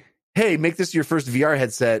say, hey, make this your first VR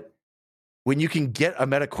headset when you can get a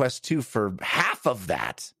Meta Quest 2 for half of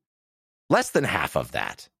that, less than half of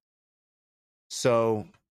that. So,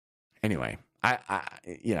 anyway, I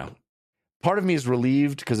part of me is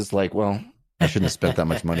relieved because it's like, well, I shouldn't have spent that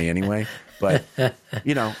much money anyway. But,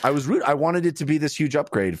 I wanted it to be this huge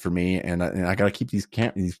upgrade for me, and I got to keep these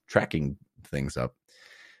tracking things up.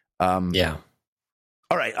 Yeah.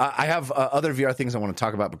 All right. I have other VR things I want to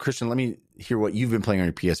talk about, but Christian, let me hear what you've been playing on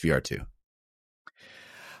your PSVR 2.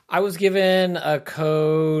 I was given a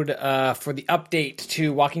code for the update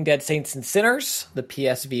to Walking Dead Saints and Sinners, the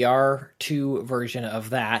PSVR 2 version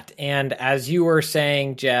of that. And as you were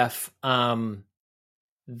saying, Jeff,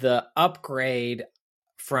 the upgrade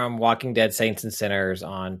from Walking Dead Saints and Sinners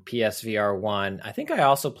on PSVR 1. I think I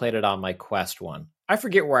also played it on my Quest 1. I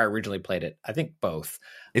forget where I originally played it. I think both.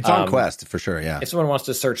 It's on Quest for sure, yeah. If someone wants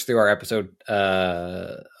to search through our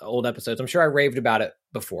old episodes, I'm sure I raved about it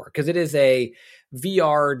before because it is a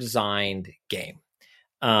VR designed game.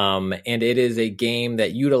 And it is a game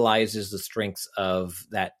that utilizes the strengths of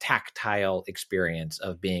that tactile experience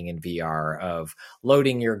of being in VR, of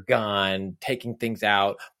loading your gun, taking things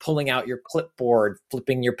out, pulling out your clipboard,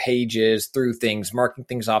 flipping your pages through things, marking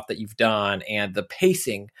things off that you've done, and the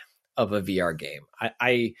pacing of a VR game.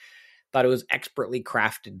 I thought it was expertly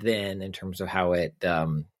crafted then in terms of how it,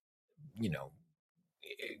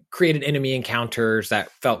 created enemy encounters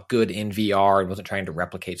that felt good in VR and wasn't trying to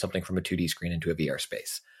replicate something from a 2D screen into a VR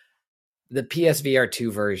space. The PSVR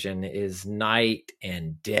 2 version is night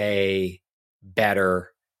and day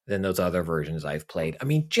better than those other versions I've played. I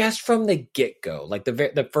mean, just from the get-go, like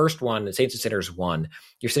the first one, the Saints and Sinners 1,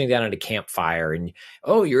 you're sitting down at a campfire and,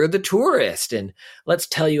 oh, you're the tourist, and let's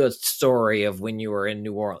tell you a story of when you were in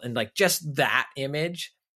New Orleans. And like just that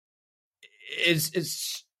image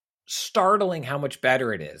is startling how much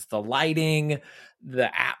better it is. The lighting, the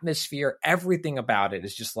atmosphere, everything about it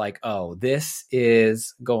is just like, oh, this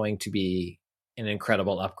is going to be an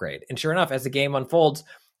incredible upgrade. And sure enough, as the game unfolds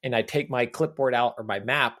and I take my clipboard out or my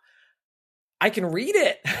map, I can read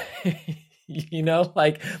it.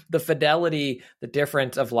 Like the fidelity, the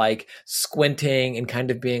difference of like squinting and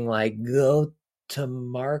kind of being like, go to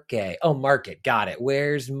Market. Oh, Market. Got it.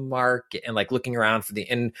 Where's Market? And like looking around for the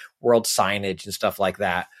in-world signage and stuff like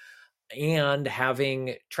that. And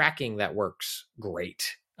having tracking that works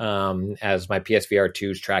great. As my PSVR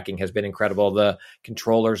 2's tracking has been incredible. The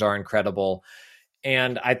controllers are incredible.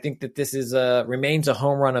 And I think that this is remains a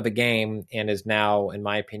home run of a game and is now, in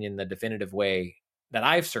my opinion, the definitive way that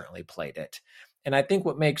I've certainly played it. And I think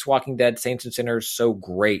what makes Walking Dead Saints and Sinners so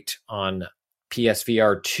great on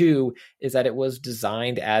PSVR 2 is that it was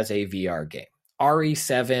designed as a VR game.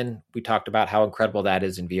 RE7, we talked about how incredible that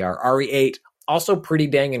is in VR. RE8, also pretty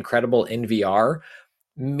dang incredible in VR.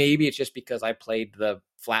 Maybe it's just because I played the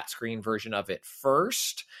flat screen version of it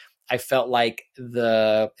first. I felt like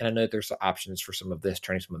and I know there's options for some of this,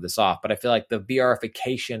 turning some of this off, but I feel like the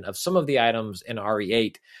VRification of some of the items in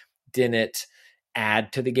RE8 didn't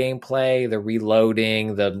add to the gameplay, the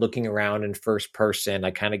reloading, the looking around in first person.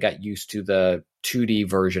 I kind of got used to the 2D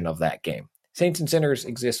version of that game. Saints and Sinners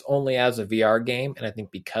exists only as a VR game, and I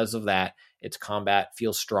think because of that, its combat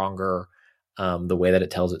feels stronger. The way that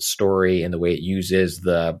it tells its story and the way it uses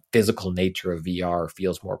the physical nature of VR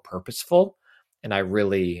feels more purposeful. And I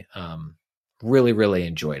really, really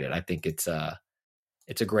enjoyed it. I think it's a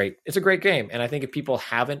great game. And I think if people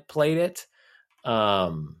haven't played it,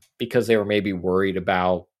 because they were maybe worried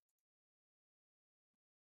about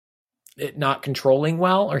it not controlling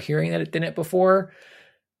well or hearing that it didn't before,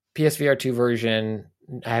 PSVR 2 version,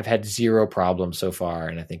 I've had zero problems so far.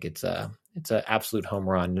 And I think it's an absolute home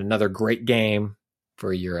run. Another great game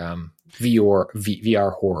for your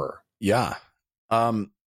VR horror. Yeah.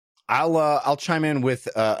 I'll chime in with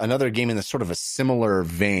another game in the sort of a similar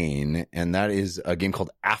vein, and that is a game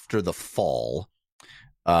called After the Fall.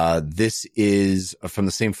 This is from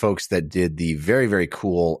the same folks that did the very, very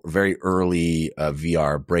cool, very early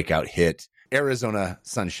VR breakout hit, Arizona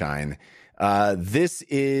Sunshine. This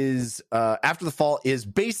is After the Fall is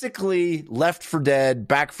basically Left 4 Dead,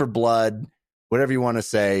 Back 4 Blood, whatever you want to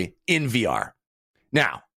say, in VR.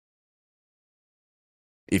 Now,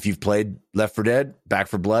 if you've played Left 4 Dead, Back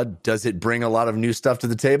 4 Blood, does it bring a lot of new stuff to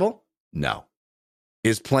the table? No.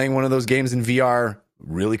 Is playing one of those games in VR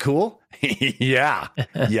really cool? Yeah.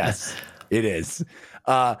 Yes, it is.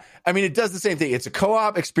 I mean, it does the same thing. It's a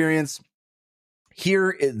co-op experience.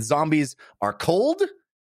 Here, zombies are cold.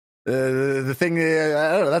 The thing,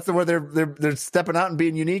 I don't know, that's where they're stepping out and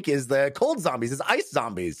being unique is the cold zombies. It's ice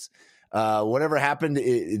zombies. Whatever happened,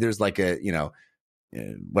 there's like a,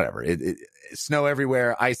 whatever. Snow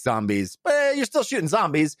everywhere, ice zombies. But you're still shooting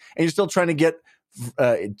zombies, and you're still trying to get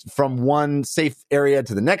from one safe area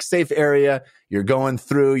to the next safe area. You're going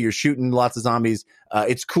through, you're shooting lots of zombies.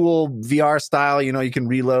 It's cool VR style. You can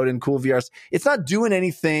reload in cool VR. It's not doing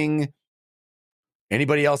anything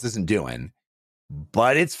anybody else isn't doing,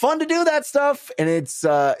 but it's fun to do that stuff. And it's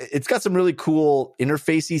got some really cool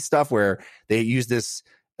interfacey stuff where they use this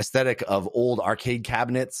aesthetic of old arcade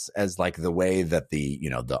cabinets as like the way that the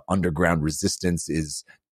underground resistance is,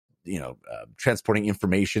 transporting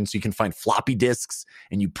information. So you can find floppy disks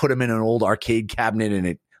and you put them in an old arcade cabinet and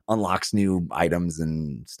it unlocks new items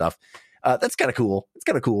and stuff. That's kind of cool. It's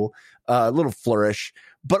kind of cool. A little flourish,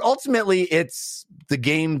 but ultimately it's the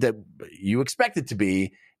game that you expect it to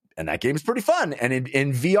be. that game's pretty fun. And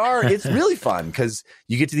in VR, it's really fun because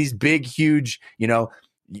you get to these big, huge,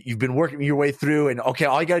 you've been working your way through, and okay,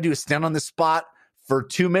 all you got to do is stand on this spot for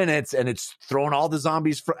 2 minutes, and it's throwing all the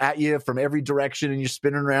zombies at you from every direction, and you're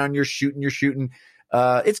spinning around, you're shooting.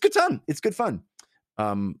 It's good fun. It's good fun.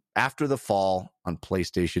 After the fall on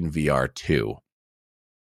PlayStation VR 2.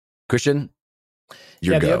 Christian,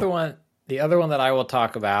 your go. The other one that I will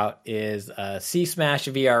talk about is C Smash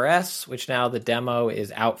VRS, which now the demo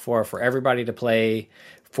is out for everybody to play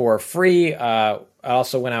for free. It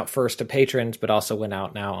also went out first to patrons, but also went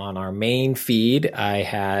out now on our main feed. I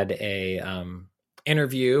had a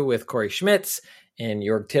interview with Corey Schmitz and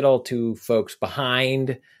Jörg Tittel, two folks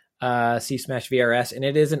behind C Smash VRS, and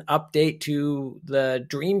it is an update to the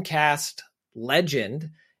Dreamcast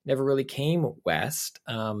legend. Never really came west.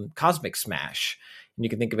 Cosmic Smash. And you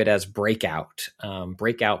can think of it as Breakout.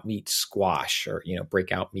 Breakout meets squash, or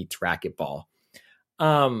Breakout meets racquetball.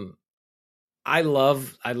 I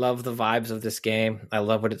love the vibes of this game. I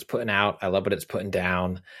love what it's putting out. I love what it's putting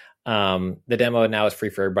down. The demo now is free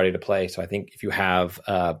for everybody to play. So I think if you have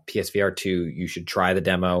PSVR 2, you should try the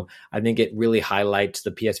demo. I think it really highlights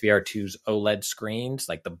the PSVR 2's OLED screens,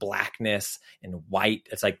 like the blackness and white.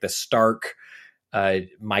 It's like the stark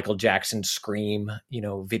Michael Jackson Scream,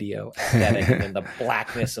 video aesthetic, and then the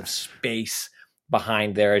blackness of space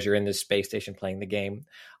behind there as you're in this space station playing the game.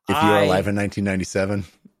 If you're alive in 1997.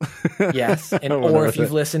 Yes. Or if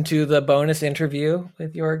you've listened to the bonus interview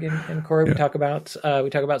with Jörg and Corey, we talk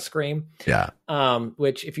about Scream. Yeah.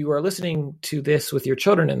 Which if you are listening to this with your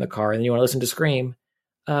children in the car and you want to listen to Scream,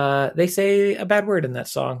 they say a bad word in that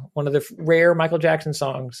song. One of the rare Michael Jackson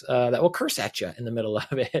songs that will curse at you in the middle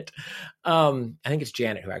of it. I think it's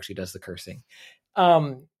Janet who actually does the cursing.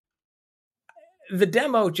 The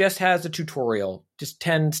demo just has a tutorial, just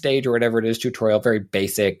 10 stage or whatever it is tutorial, very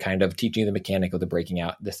basic, kind of teaching you the mechanic of the breaking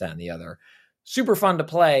out, this, that, and the other. Super fun to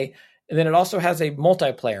play. And then it also has a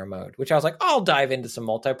multiplayer mode, which I was like, I'll dive into some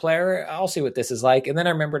multiplayer. I'll see what this is like. And then I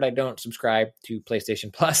remembered I don't subscribe to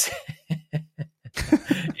PlayStation Plus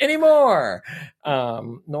anymore.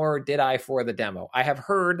 Nor did I for the demo. I have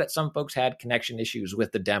heard that some folks had connection issues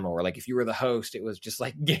with the demo, or like if you were the host, it was just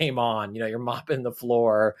like game on, you're mopping the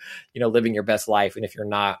floor, living your best life. And if you're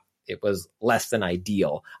not, it was less than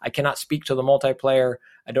ideal. I cannot speak to the multiplayer.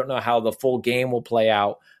 I don't know how the full game will play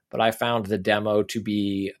out, but I found the demo to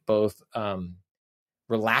be both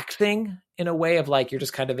relaxing in a way of like, you're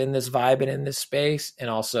just kind of in this vibe and in this space, and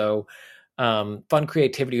also fun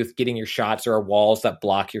creativity with getting your shots. There are walls that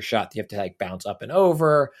block your shot that you have to like bounce up and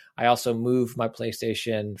over. I also moved my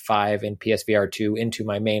PlayStation 5 and PSVR 2 into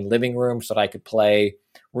my main living room so that I could play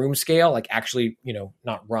room scale, like actually,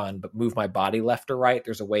 not run, but move my body left or right.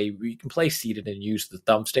 There's a way you can play seated and use the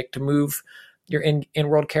thumbstick to move your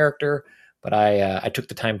in-world character. But I took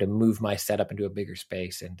the time to move my setup into a bigger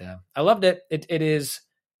space, and I loved it. It is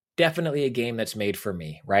definitely a game that's made for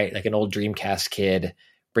me, right? Like an old Dreamcast kid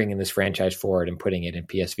bringing this franchise forward and putting it in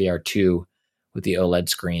PSVR 2 with the OLED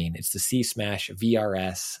screen. It's the C Smash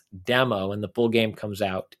VRS demo, and the full game comes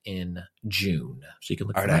out in June. So you can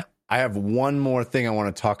look for that. I have one more thing I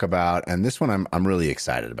want to talk about, and this one I'm really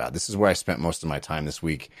excited about. This is where I spent most of my time this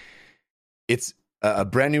week. It's a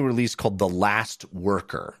brand new release called The Last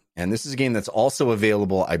Worker. And this is a game that's also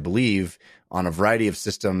available, I believe, on a variety of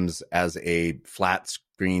systems as a flat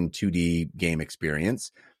screen 2D game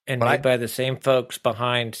experience. And made by the same folks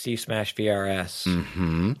behind C Smash VRS.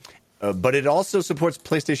 Mm-hmm. But it also supports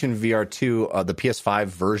PlayStation VR 2. The PS5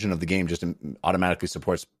 version of the game just automatically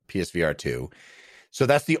supports PSVR 2. So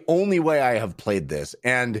that's the only way I have played this.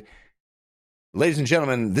 And ladies and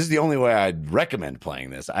gentlemen, this is the only way I'd recommend playing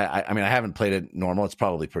this. I mean, I haven't played it normal. It's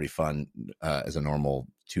probably pretty fun as a normal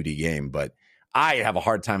 2D game, but I have a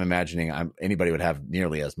hard time imagining anybody would have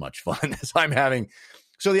nearly as much fun as I'm having.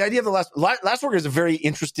 So the idea of the Last Worker is a very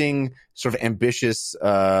interesting, sort of ambitious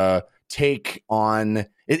take on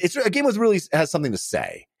it's a game that really has something to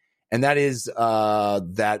say, and that is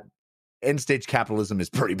that end stage capitalism is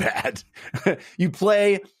pretty bad. You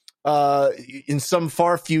play in some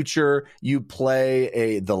far future, you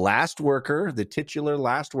play the last worker, the titular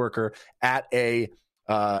last worker at a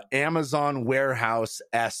Amazon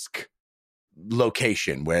warehouse-esque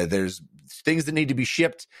location where there's things that need to be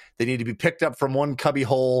shipped. They need to be picked up from one cubby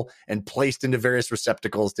hole and placed into various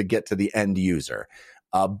receptacles to get to the end user.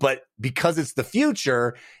 But because it's the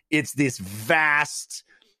future, it's this vast,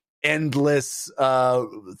 endless,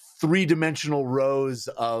 three-dimensional rows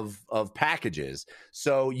of packages.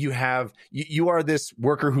 So you are this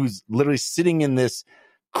worker who's literally sitting in this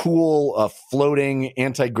cool, floating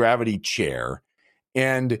anti-gravity chair.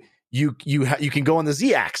 And you can go on the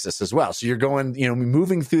Z-axis as well. So you're going,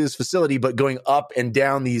 moving through this facility, but going up and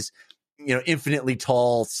down these, infinitely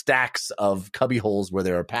tall stacks of cubby holes where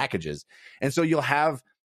there are packages. And so you'll have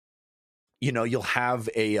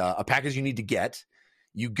a package you need to get.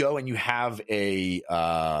 You go and you have a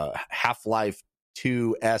Half-Life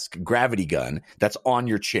 2-esque gravity gun that's on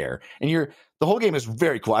your chair. And the whole game is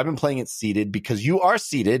very cool. I've been playing it seated because you are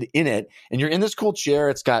seated in it and you're in this cool chair.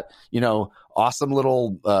 It's got, awesome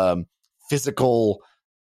little physical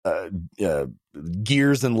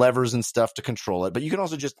gears and levers and stuff to control it. But you can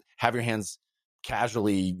also just have your hands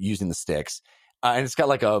casually using the sticks. And it's got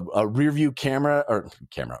like a rear view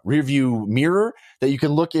rear view mirror that you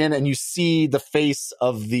can look in and you see the face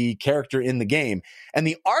of the character in the game. And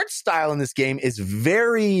the art style in this game is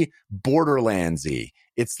very Borderlands-y.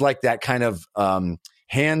 It's like that kind of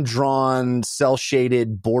hand-drawn,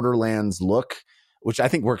 cel-shaded Borderlands look, which I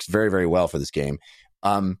think works very, very well for this game.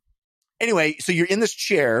 Anyway, so you're in this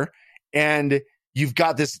chair and you've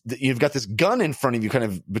got this gun in front of you, kind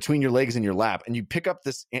of between your legs and your lap, and you pick up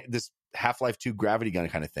this Half-Life 2 gravity gun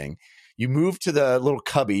kind of thing. You move to the little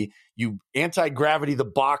cubby, you anti-gravity the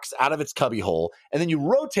box out of its cubby hole, and then you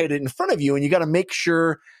rotate it in front of you, and you got to make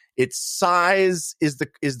sure its size is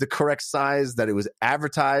the correct size that it was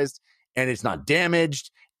advertised, and it's not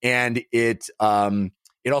damaged, and it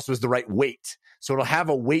also is the right weight. So it'll have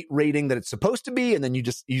a weight rating that it's supposed to be, and then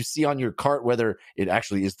you see on your cart whether it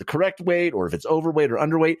actually is the correct weight or if it's overweight or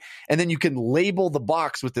underweight. And then you can label the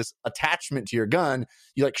box with this attachment to your gun.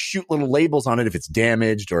 You like shoot little labels on it if it's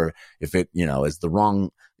damaged or if it,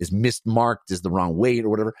 is mismarked, is the wrong weight or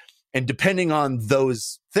whatever. And depending on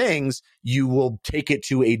those things, you will take it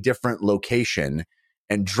to a different location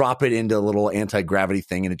and drop it into a little anti-gravity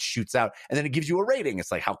thing, and it shoots out. And then it gives you a rating.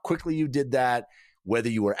 It's like how quickly you did that, whether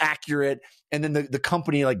you were accurate. And then the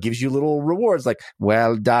company like gives you little rewards like,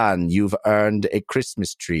 well done, you've earned a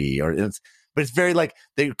Christmas tree. But it's very like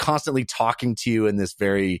they're constantly talking to you in this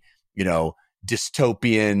very,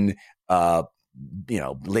 dystopian,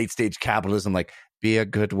 late stage capitalism, like be a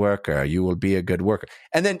good worker. You will be a good worker.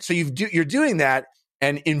 And then, so you're doing that.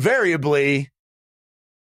 And invariably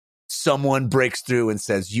someone breaks through and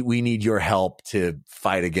says, we need your help to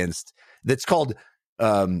fight against, that's called,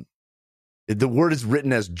 the word is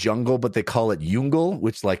written as jungle, but they call it Jungle,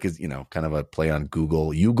 which like is, kind of a play on Google,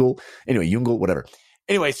 Yugle. Anyway, Jungle, whatever.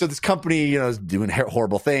 Anyway, so this company, is doing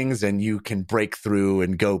horrible things, and you can break through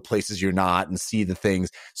and go places you're not and see the things.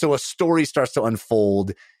 So a story starts to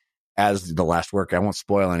unfold as the last work. I won't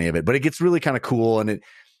spoil any of it, but it gets really kind of cool. And it,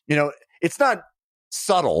 it's not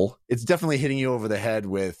subtle. It's definitely hitting you over the head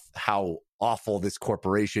with how awful this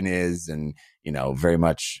corporation is. And, very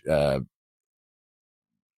much,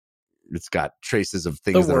 it's got traces of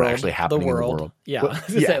things that are actually happening in the world. Yeah. Well,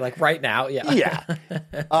 Say, like right now. Yeah. Yeah.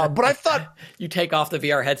 But I thought you take off the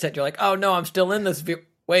VR headset. You're like, oh no, I'm still in this.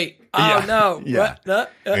 Wait. Oh yeah, no. Yeah.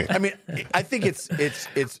 What? I mean, I think it's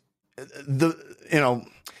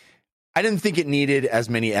I didn't think it needed as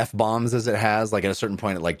many F-bombs as it has. Like at a certain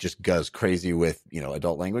point, it like just goes crazy with,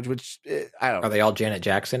 adult language, which I don't know. Are they all Janet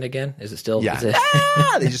Jackson again? Is it still? Yeah.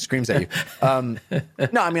 They just screams at you. No,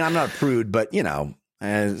 I mean, I'm not a prude, but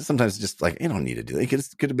sometimes just like, you don't need to do it.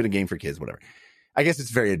 It could have been a game for kids, whatever. I guess it's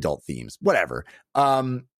very adult themes, whatever.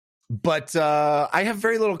 But I have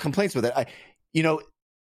very little complaints with it.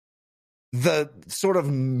 The sort of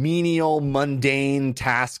menial, mundane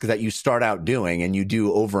task that you start out doing and you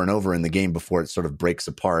do over and over in the game before it sort of breaks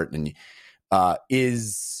apart and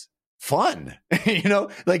is fun.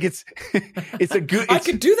 Like it's a good. I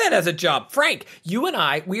could do that as a job, Frank. You and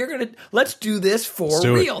I, let's do this for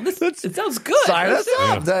real. It sounds good. Sign us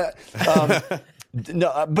up.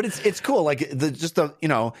 No, but it's cool. Like it's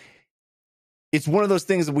one of those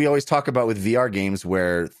things that we always talk about with VR games,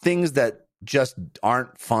 where things that just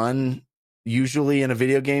aren't fun usually in a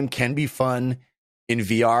video game can be fun in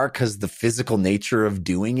VR because the physical nature of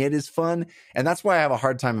doing it is fun. And that's why I have a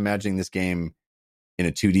hard time imagining this game in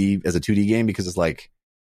a 2D game, because it's like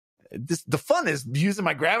the fun is using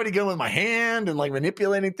my gravity gun with my hand and like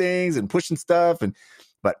manipulating things and pushing stuff.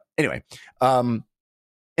 But anyway, and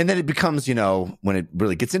then it becomes, when it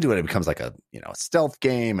really gets into it, it becomes like a stealth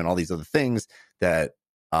game and all these other things that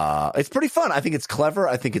it's pretty fun. I think it's clever.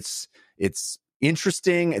 I think it's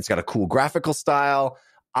interesting. It's got a cool graphical style.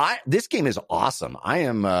 This game is awesome. I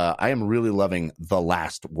am really loving The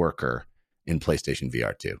Last Worker in PlayStation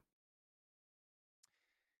VR 2.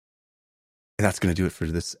 And that's going to do it for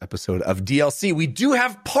this episode of DLC. We do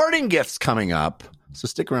have parting gifts coming up, so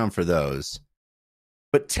stick around for those.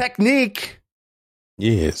 But Technique.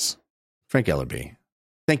 Yes. Frank Ellerbe,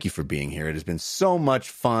 thank you for being here. It has been so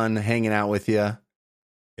much fun hanging out with you.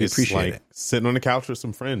 It's appreciate like it. sitting on the couch with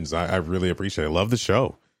some friends. I really appreciate it. I love the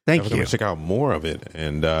show. Thank Definitely you. gonna check out more of it.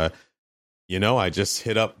 And I just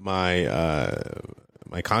hit up my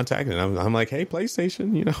my contact, and I'm like, hey,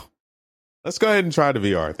 PlayStation, let's go ahead and try the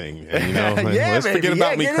VR thing. And, Yeah, let's baby. forget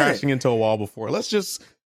about me Get in crashing into a wall before. Let's just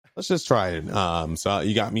try it. So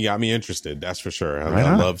you got me interested. That's for sure. Right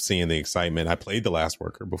I on. love seeing the excitement. I played The Last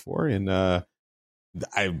Worker before, and I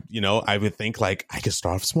would think like I could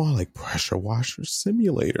start off small, like Pressure Washer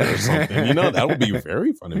Simulator or something. That would be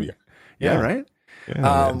very fun to be. Yeah, right.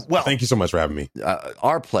 Yeah, well, thank you so much for having me.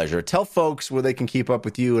 Our pleasure. Tell folks where they can keep up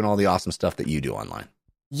with you and all the awesome stuff that you do online.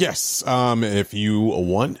 Yes. If you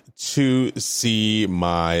want to see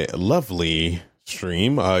my lovely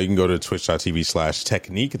stream, you can go to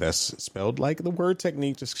twitch.tv/technique. That's spelled like the word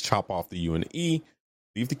technique. Just chop off the U and E,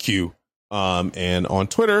 leave the Q. And on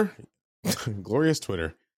Twitter, glorious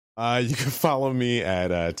Twitter, you can follow me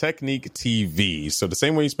at Technique TV. So the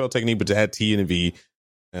same way you spell technique, but to add T and a V.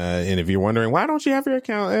 And if you're wondering, why don't you have your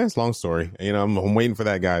account? It's a long story. I'm waiting for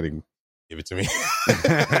that guy to give it to me.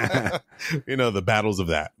 The battles of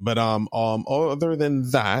that. But other than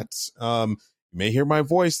that, you may hear my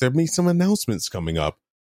voice. There'll be some announcements coming up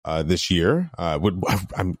this year.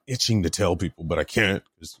 I'm itching to tell people, but I can't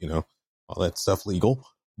because all that stuff legal.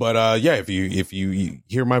 But if you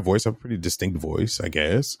hear my voice, I have a pretty distinct voice, I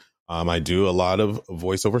guess. I do a lot of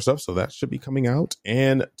voiceover stuff, so that should be coming out.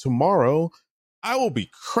 And tomorrow, I will be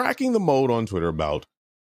cracking the mode on Twitter about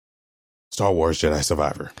Star Wars Jedi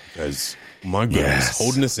Survivor because my goodness,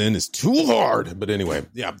 holding this in is too hard. But anyway,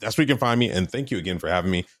 that's where you can find me. And thank you again for having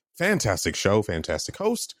me. Fantastic show, fantastic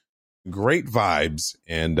host, great vibes.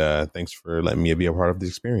 And thanks for letting me be a part of the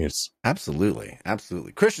experience. Absolutely.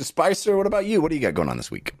 Christian Spicer, what about you? What do you got going on this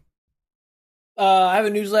week? I have a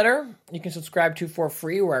newsletter you can subscribe to for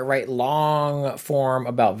free where I write long form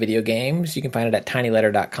about video games. You can find it at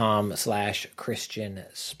tinyletter.com/Christian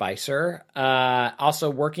Spicer. Also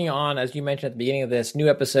working on, as you mentioned at the beginning of this, new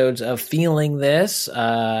episodes of Feeling This.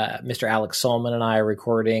 Mr. Alex Solman and I are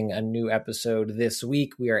recording a new episode this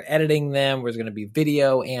week. We are editing them. There's going to be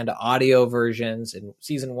video and audio versions, and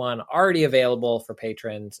season 1 already available for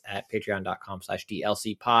patrons at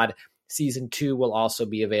patreon.com/DLCpod. Season 2 will also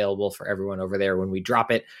be available for everyone over there when we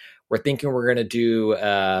drop it. We're thinking we're going to do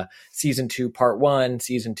season 2 part 1,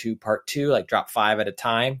 season 2 part 2, like drop 5 at a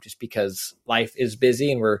time, just because life is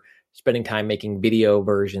busy and we're spending time making video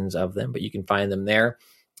versions of them, but you can find them there.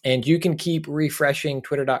 And you can keep refreshing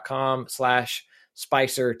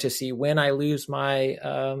twitter.com/Spicer to see when I lose my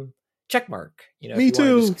check mark. Me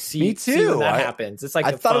too. Me See too. when that happens. It's like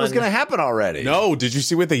I thought it was going to happen already. No, did you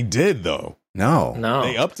see what they did though? No.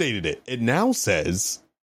 They updated it. It now says,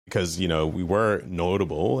 because we were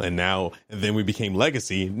notable and then we became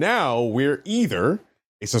legacy. Now we're either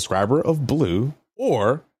a subscriber of Blue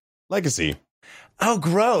or Legacy. Oh,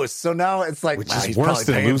 gross. So now it's like, Which wow, is he's worse probably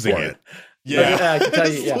than paying losing for it. Yeah, I can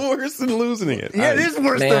tell you, it's worse than losing it. Yeah, it is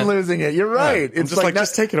worse than losing it. You're right. I'm just like,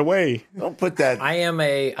 just take it away. Don't put that. I am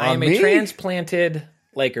a me? transplanted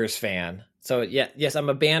Lakers fan. So yes, I'm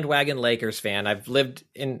a bandwagon Lakers fan. I've lived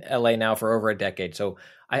in LA now for over a decade. So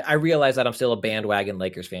I realize that I'm still a bandwagon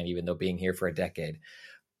Lakers fan, even though being here for a decade.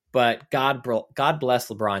 But God bless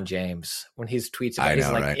LeBron James when his tweets about he's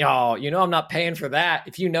like, right? I'm not paying for that.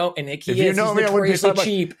 If you know, and he's notoriously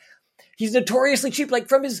cheap. He's notoriously cheap, like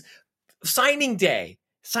from his signing day.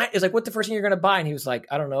 It's like, what the first thing you're going to buy? And he was like,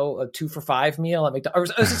 I don't know, a 2 for $5 meal at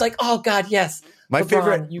McDonald's. I was just like, oh God, yes. My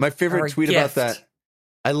LeBron, favorite tweet about that.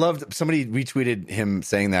 I loved, somebody retweeted him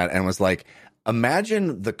saying that and was like,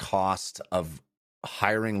 imagine the cost of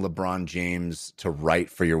hiring LeBron James to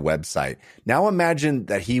write for your website. Now imagine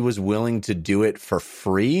that he was willing to do it for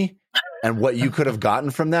free and what you could have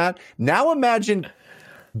gotten from that. Now imagine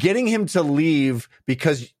getting him to leave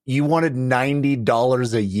because you wanted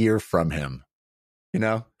 $90 a year from him.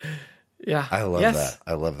 Yeah. I love that.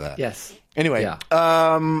 I love that. Yes. Anyway,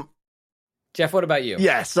 Jeff, what about you?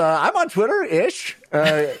 Yes, I'm on Twitter-ish.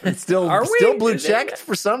 Still blue checked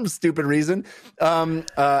for some stupid reason.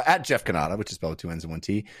 At Jeff Canada, which is spelled with 2 N's and 1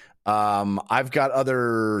 T. I've got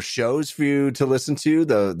other shows for you to listen to.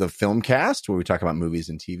 The Filmcast, where we talk about movies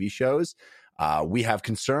and TV shows. We Have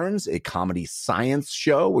Concerns, a comedy science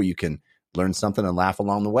show where you can learn something and laugh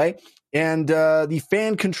along the way. And the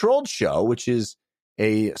Fan Controlled Show, which is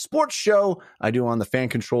a sports show I do on the Fan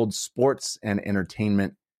Controlled Sports and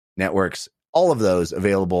Entertainment Networks. All of those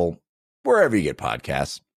available wherever you get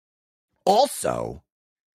podcasts. Also,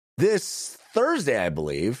 this Thursday, I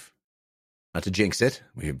believe, not to jinx it,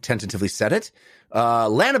 we have tentatively said it,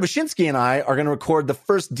 Lana Bashinsky and I are going to record the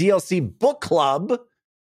first DLC book club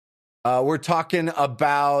We're talking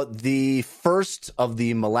about the first of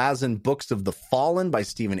the Malazan Books of the Fallen by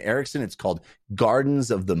Stephen Erickson. It's called Gardens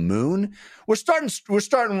of the Moon. We're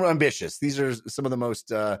starting ambitious. These are some of the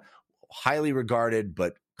most highly regarded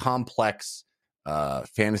but complex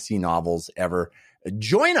fantasy novels ever.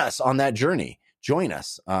 Join us on that journey. Join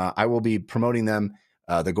us. I will be promoting them.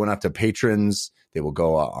 They're going out to patrons. They will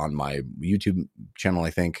go on my YouTube channel, I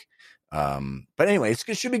think. But anyway,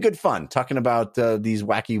 it should be good fun talking about these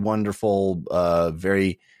wacky, wonderful,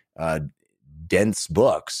 very dense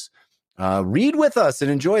books. Read with us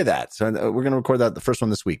and enjoy that. So we're going to record the first one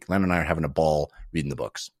this week. Len and I are having a ball reading the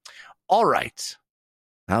books. All right.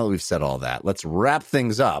 Now that we've said all that, let's wrap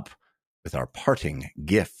things up with our parting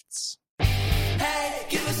gifts. Hey,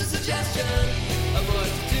 give us a suggestion of what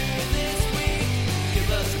to do this week.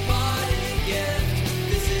 Give us a parting gift.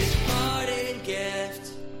 This is your parting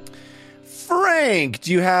gift. Frank,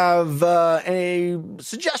 do you have a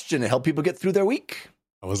suggestion to help people get through their week?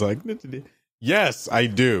 I was like, yes, I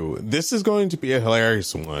do. This is going to be a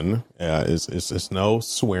hilarious one. It's no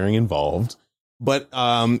swearing involved. But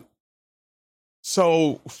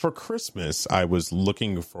so for Christmas, I was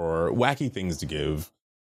looking for wacky things to give,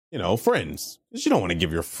 friends. Because you don't want to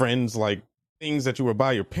give your friends like things that you would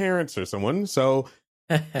buy your parents or someone. So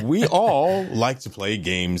we all like to play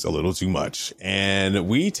games a little too much. And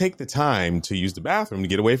we take the time to use the bathroom to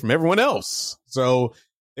get away from everyone else. So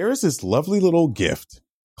there is this lovely little gift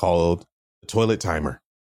called the toilet timer.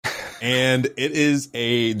 And it is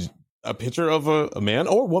a picture of a man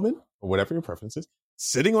or woman, or whatever your preference is,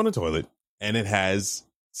 sitting on a toilet. And it has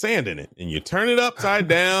sand in it, and you turn it upside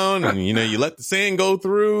down, and you let the sand go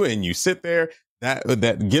through, and you sit there.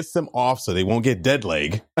 That gets them off, so they won't get dead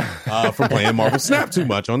leg from playing Marvel Snap too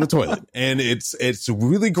much on the toilet. And it's a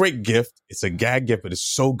really great gift. It's a gag gift, but it's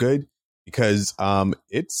so good because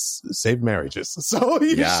it's saved marriages. So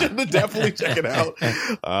you should definitely check it out.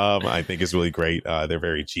 I think it's really great. They're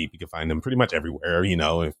very cheap. You can find them pretty much everywhere,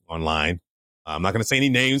 online. I'm not going to say any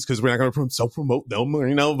names because we're not going to self-promote them,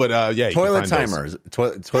 but yeah. Toilet timers.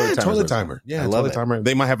 Toilet timer. Yeah, I love it. Timer.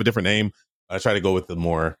 They might have a different name. I try to go with the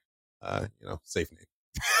more, safe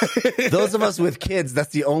name. Those of us with kids, that's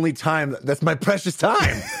the only time. That's my precious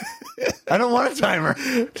time. I don't want a timer.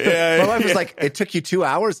 Yeah, my wife was like, "It took you 2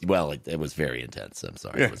 hours." Well, it was very intense. I'm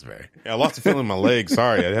sorry. Yeah. It was very. Yeah, I lost a feeling in my leg.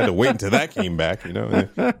 Sorry, I had to wait until that came back.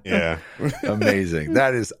 Yeah. Amazing.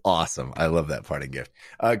 That is awesome. I love that parting gift.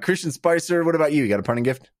 Christian Spicer, what about you? You got a parting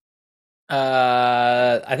gift?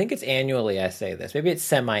 I think it's annually. I say this. Maybe it's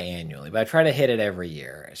semi-annually, but I try to hit it every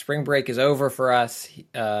year. Spring break is over for us,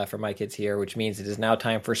 for my kids here, which means it is now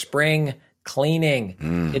time for spring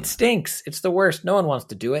cleaning. It stinks. It's the worst. No one wants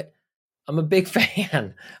to do it. I'm a big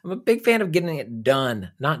fan. I'm a big fan of getting it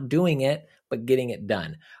done, not doing it, but getting it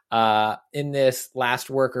done. In this last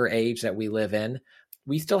worker age that we live in,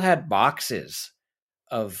 we still had boxes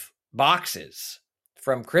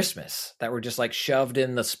from Christmas that were just like shoved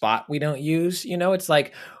in the spot we don't use. It's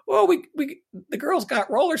like, well, the girls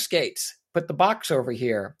got roller skates. Put the box over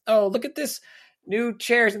here. Oh, look at this new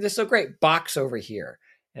chairs. This is so great. Box over here.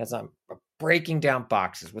 And as I'm breaking down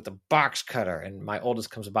boxes with a box cutter, and my oldest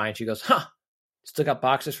comes by and she goes, still got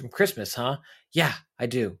boxes from Christmas, huh? Yeah, I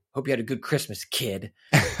do. Hope you had a good Christmas, kid.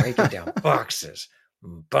 Breaking down boxes.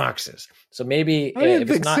 So maybe I didn't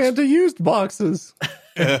think Santa used boxes.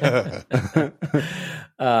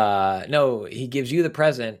 No, he gives you the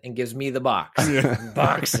present and gives me the box.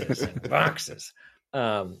 Boxes and boxes.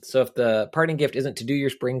 So if the parting gift isn't to do your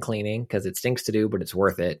spring cleaning because it stinks to do, but it's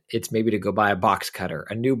worth it, it's maybe to go buy a box cutter,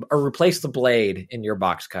 or replace the blade in your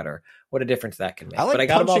box cutter. What a difference that can make. I like but I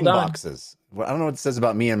got punching them all done. boxes. Well, I don't know what it says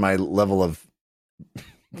about me and my level of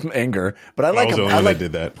anger, but I like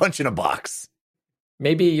did that. punching a box.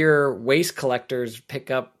 Maybe your waste collectors pick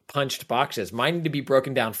up punched boxes. Mine need to be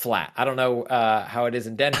broken down flat. I don't know how it is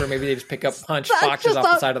in Denver. Maybe they just pick up punched boxes off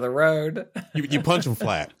the side of the road. You punch them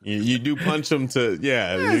flat. You do punch them to,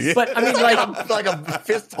 yeah. But I mean, like a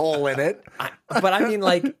fist hole in it. But I mean,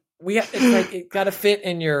 like, it's like it got to fit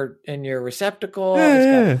in your receptacle.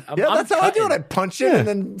 Yeah, that's how I do it. I punch it and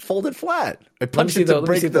then fold it flat. I punch it to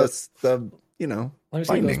break the Let me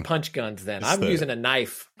see those punch guns then. I'm using a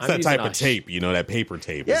knife. It's that type of tape, that paper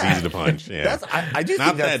tape. It's easy to punch. Yeah. I do Not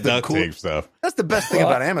think that's that duct tape stuff. That's the best thing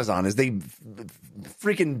about Amazon is they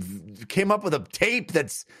freaking came up with a tape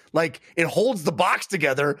that's like, it holds the box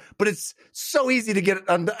together, but it's so easy to get it.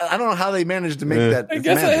 I don't know how they managed to make that. I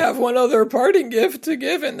guess I have one other parting gift to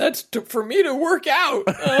give, and that's for me to work out.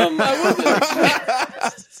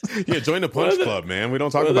 Yeah, join the punch club, man. We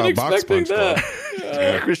don't talk about box punch club.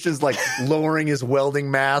 Christian's like lowering his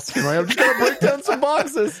welding mask and like, I'm just gonna break down some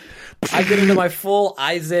boxes. I get into my full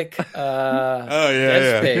Isaac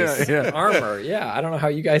Dead Space armor. Yeah, I don't know how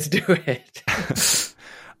you guys do it.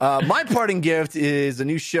 My parting gift is a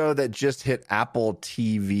new show that just hit Apple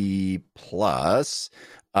TV Plus.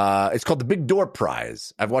 It's called The Big Door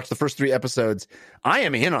Prize. I've watched the first 3 episodes. I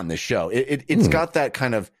am in on this show. It's got that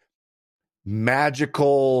kind of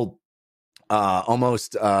magical,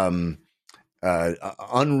 almost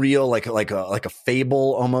unreal, like a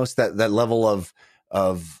fable, almost that level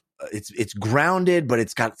of it's grounded, but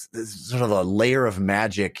it's got sort of a layer of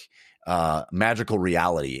magical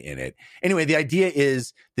reality in it. Anyway, the idea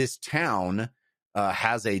is this town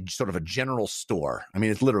has a sort of a general store. I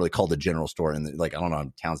mean, it's literally called a general store, and like I don't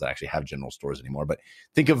know towns that actually have general stores anymore. But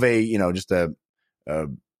think of just a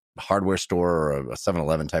hardware store or a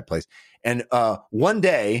 7-Eleven type place. And one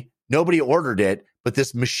day, nobody ordered it, but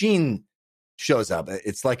this machine shows up.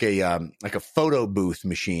 It's like a photo booth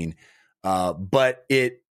machine, but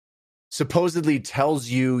it supposedly tells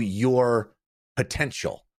you your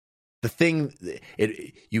potential. The thing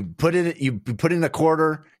you put in a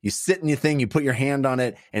quarter, you sit in your thing, you put your hand on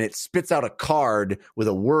it, and it spits out a card with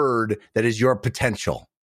a word that is your potential.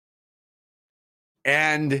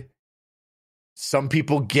 And some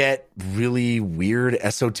people get really weird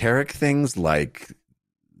esoteric things like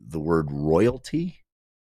the word royalty.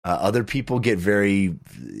 Other people get very,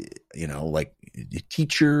 like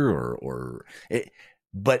teacher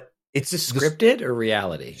but it's just scripted or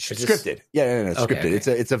reality? Scripted. Yeah, scripted.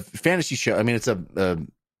 Okay. It's a fantasy show. I mean, it's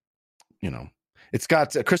it's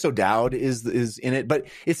got Chris O'Dowd is in it, but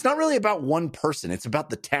it's not really about one person. It's about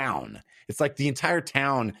the town. It's like the entire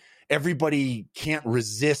town. Everybody can't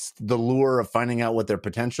resist the lure of finding out what their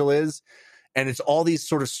potential is. And it's all these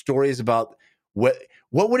sort of stories about what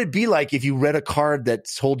would it be like if you read a card that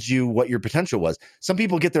told you what your potential was. Some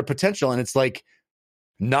people get their potential and it's like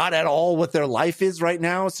not at all what their life is right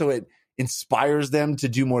now. So it inspires them to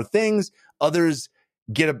do more things. Others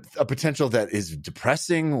get a potential that is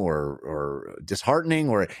depressing or disheartening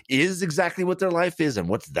or is exactly what their life is. And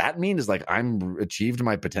what's that mean? Is like, I'm achieved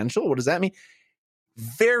my potential. What does that mean?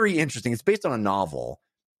 Very interesting. It's based on a novel,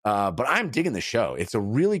 but I'm digging the show. It's a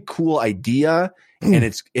really cool idea. And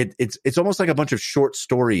it's almost like a bunch of short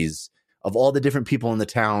stories of all the different people in the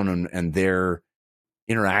town and their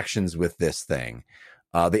interactions with this thing.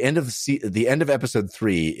 The end of episode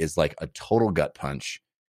 3 is like a total gut punch.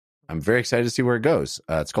 I'm very excited to see where it goes.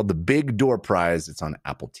 It's called The Big Door Prize. It's on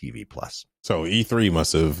Apple TV Plus. So E3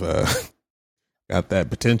 must have got that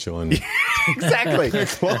potential and exactly.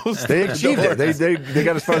 They achieved it. They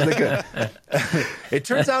got as far as they could. It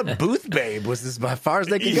turns out Booth Babe was as far as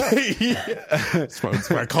they could go. It's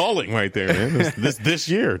my calling right there, man. This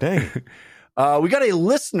year, dang. We got a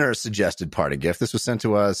listener suggested party gift. This was sent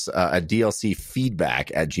to us at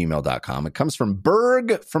dlcfeedback@gmail.com. It comes from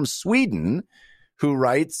Berg from Sweden, who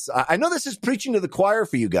writes, I know this is preaching to the choir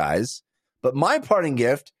for you guys, but my parting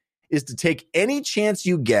gift is to take any chance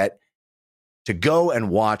you get to go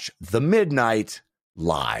and watch The Midnight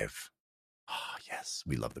live. Oh, yes,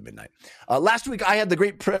 we love The Midnight. Last week, I had the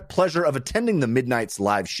great pleasure of attending The Midnight's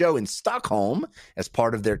live show in Stockholm as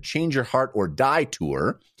part of their Change Your Heart or Die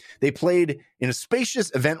tour. They played in a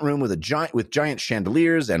spacious event room with giant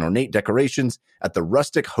chandeliers and ornate decorations at the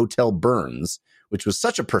rustic Hotel Burns, which was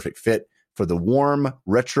such a perfect fit for the warm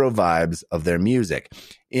retro vibes of their music.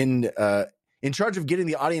 In charge of getting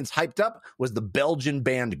the audience hyped up was the Belgian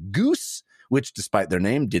band Goose, which, despite their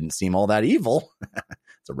name, didn't seem all that evil.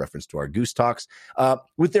 It's a reference to our Goose Talks.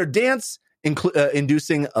 With their dance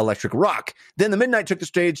inducing electric rock. Then The Midnight took the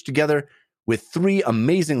stage together with 3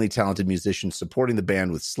 amazingly talented musicians supporting the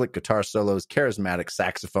band with slick guitar solos, charismatic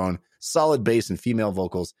saxophone, solid bass, and female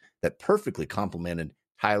vocals that perfectly complemented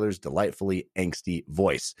Tyler's delightfully angsty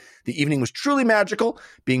voice. The evening was truly magical,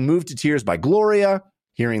 being moved to tears by Gloria,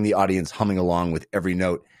 hearing the audience humming along with every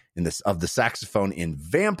note of the saxophone in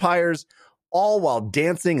Vampires, all while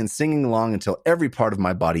dancing and singing along until every part of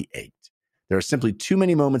my body ached. There are simply too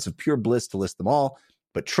many moments of pure bliss to list them all,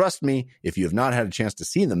 but trust me, if you have not had a chance to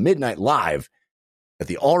see The Midnight live, that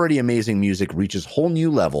the already amazing music reaches whole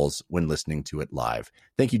new levels when listening to it live.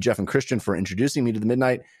 Thank you, Jeff and Christian, for introducing me to The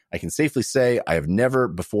Midnight. I can safely say I have never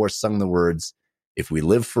before sung the words, "If we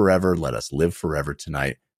live forever, let us live forever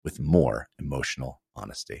tonight," with more emotional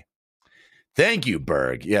honesty. Thank you,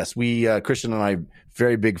 Berg. Yes, we, Christian and I,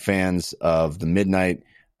 very big fans of The Midnight,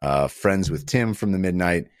 friends with Tim from The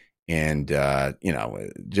Midnight, and,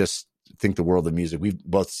 just think the world of music. We've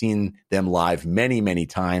both seen them live many, many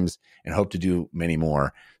times and hope to do many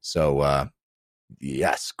more. So,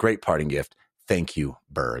 yes, great parting gift. Thank you,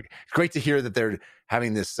 Berg. It's great to hear that they're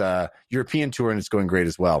having this European tour and it's going great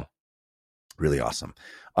as well. Really awesome.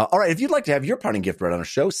 All right, if you'd like to have your parting gift read on a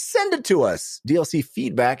show, send it to us.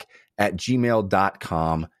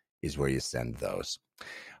 dlcfeedback@gmail.com is where you send those.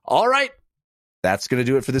 All right, that's going to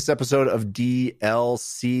do it for this episode of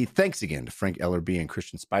DLC. Thanks again to Frank Ellerbe and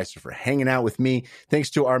Christian Spicer for hanging out with me. Thanks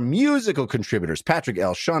to our musical contributors, Patrick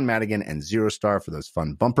L., Sean Madigan, and Zero Star for those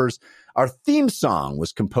fun bumpers. Our theme song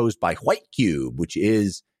was composed by White Cube, which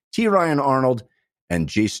is T. Ryan Arnold and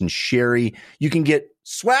Jason Sherry. You can get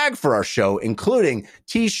swag for our show, including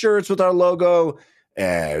T-shirts with our logo,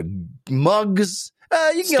 mugs.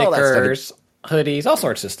 You can get all that stuff. Hoodies, all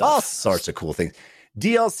sorts of stuff. All sorts of cool things.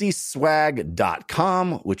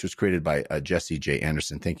 DLCswag.com, which was created by Jesse J.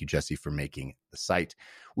 Anderson. Thank you, Jesse, for making the site.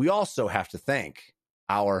 We also have to thank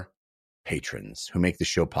our patrons who make the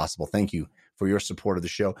show possible. Thank you for your support of the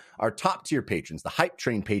show. Our top tier patrons, the Hype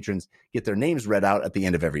Train patrons, get their names read out at the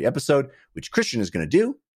end of every episode, which Christian is going to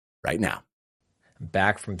do right now.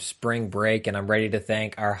 Back from spring break, and I'm ready to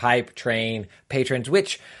thank our Hype Train patrons,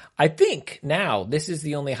 which I think now this is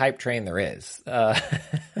the only Hype Train there is. The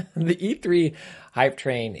E3 Hype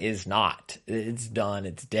Train is not. It's done.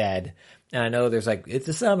 It's dead. And I know there's like, it's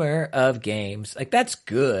the summer of games. Like, that's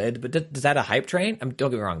good, but is that a Hype Train? Don't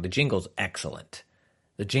get me wrong. The jingle's excellent.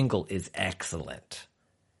 The jingle is excellent.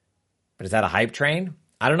 But is that a Hype Train?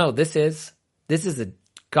 I don't know. This is a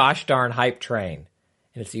gosh darn Hype Train.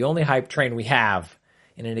 And it's the only Hype Train we have.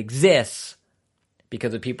 And it exists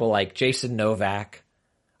because of people like Jason Novak,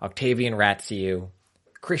 Octavian Ratziu,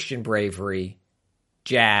 Christian Bravery,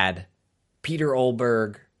 Jad, Peter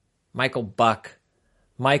Olberg, Michael Buck,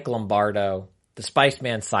 Mike Lombardo, the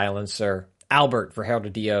Spiceman Silencer, Albert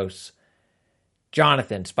Verhelder Dios,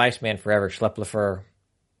 Jonathan, Spiceman Forever, Schlepplefer,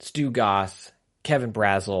 Stu Goss, Kevin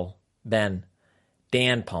Brazel, Ben,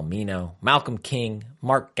 Dan Palmino, Malcolm King,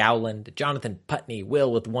 Mark Gowland, Jonathan Putney,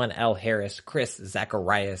 Will with 1L Harris, Chris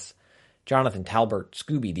Zacharias, Jonathan Talbert,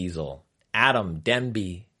 Scooby Diesel, Adam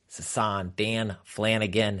Denby, Sasan, Dan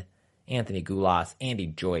Flanagan, Anthony Goulas, Andy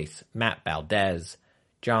Joyce, Matt Valdez,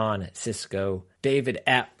 John Cisco, David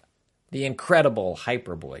Epp, the incredible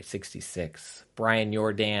Hyperboy 66, Brian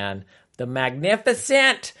Jordan, the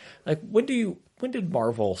Magnificent. Like, when did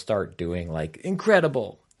Marvel start doing like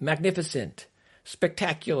incredible, magnificent,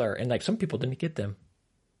 spectacular, and like some people didn't get them?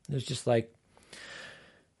 It was just like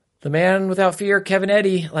the Man Without Fear, Kevin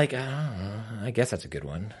Eddy. Like, I guess that's a good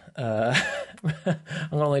one. I'm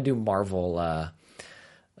gonna only do Marvel.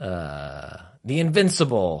 The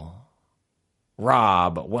Invincible,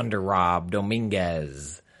 Wonder Rob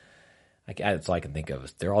Dominguez. That's all I can think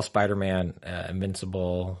of. They're all Spider-Man,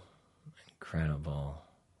 Invincible, Incredible.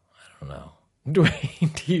 I don't know.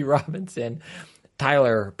 Dwayne T. Robinson,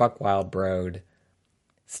 Tyler Buckwild Broad,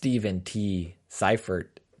 Stephen T.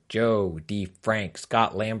 Seifert, Joe D. Frank,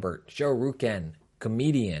 Scott Lambert, Joe Ruken,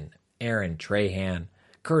 Comedian, Aaron Trahan,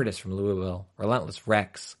 Curtis from Louisville, Relentless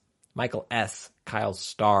Rex, Michael S., Kyle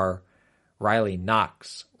Starr, Riley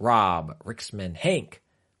Knox, Rob, Ricksman, Hank,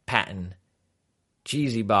 Patton,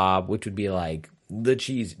 Cheesy Bob, which would be like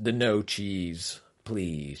the no cheese,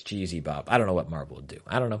 please, Cheesy Bob. I don't know what Marvel would do.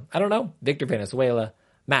 I don't know. Victor Venezuela,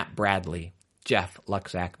 Matt Bradley, Jeff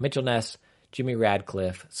Luxack, Mitchell Ness, Jimmy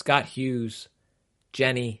Radcliffe, Scott Hughes,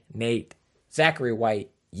 Jenny, Nate, Zachary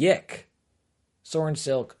White, Yick, Soren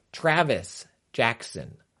Silk, Travis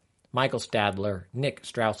Jackson, Michael Stadler, Nick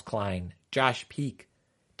Strauss-Klein, Josh Peak,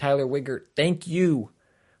 Tyler Wiggert. Thank you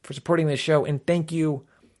for supporting this show, and thank you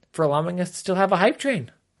for allowing us to still have a Hype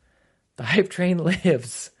Train. The Hype Train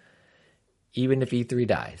lives, even if E3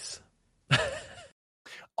 dies.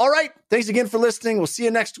 All right. Thanks again for listening. We'll see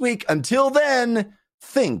you next week. Until then,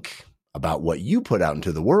 think about what you put out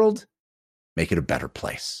into the world. Make it a better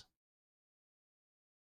place.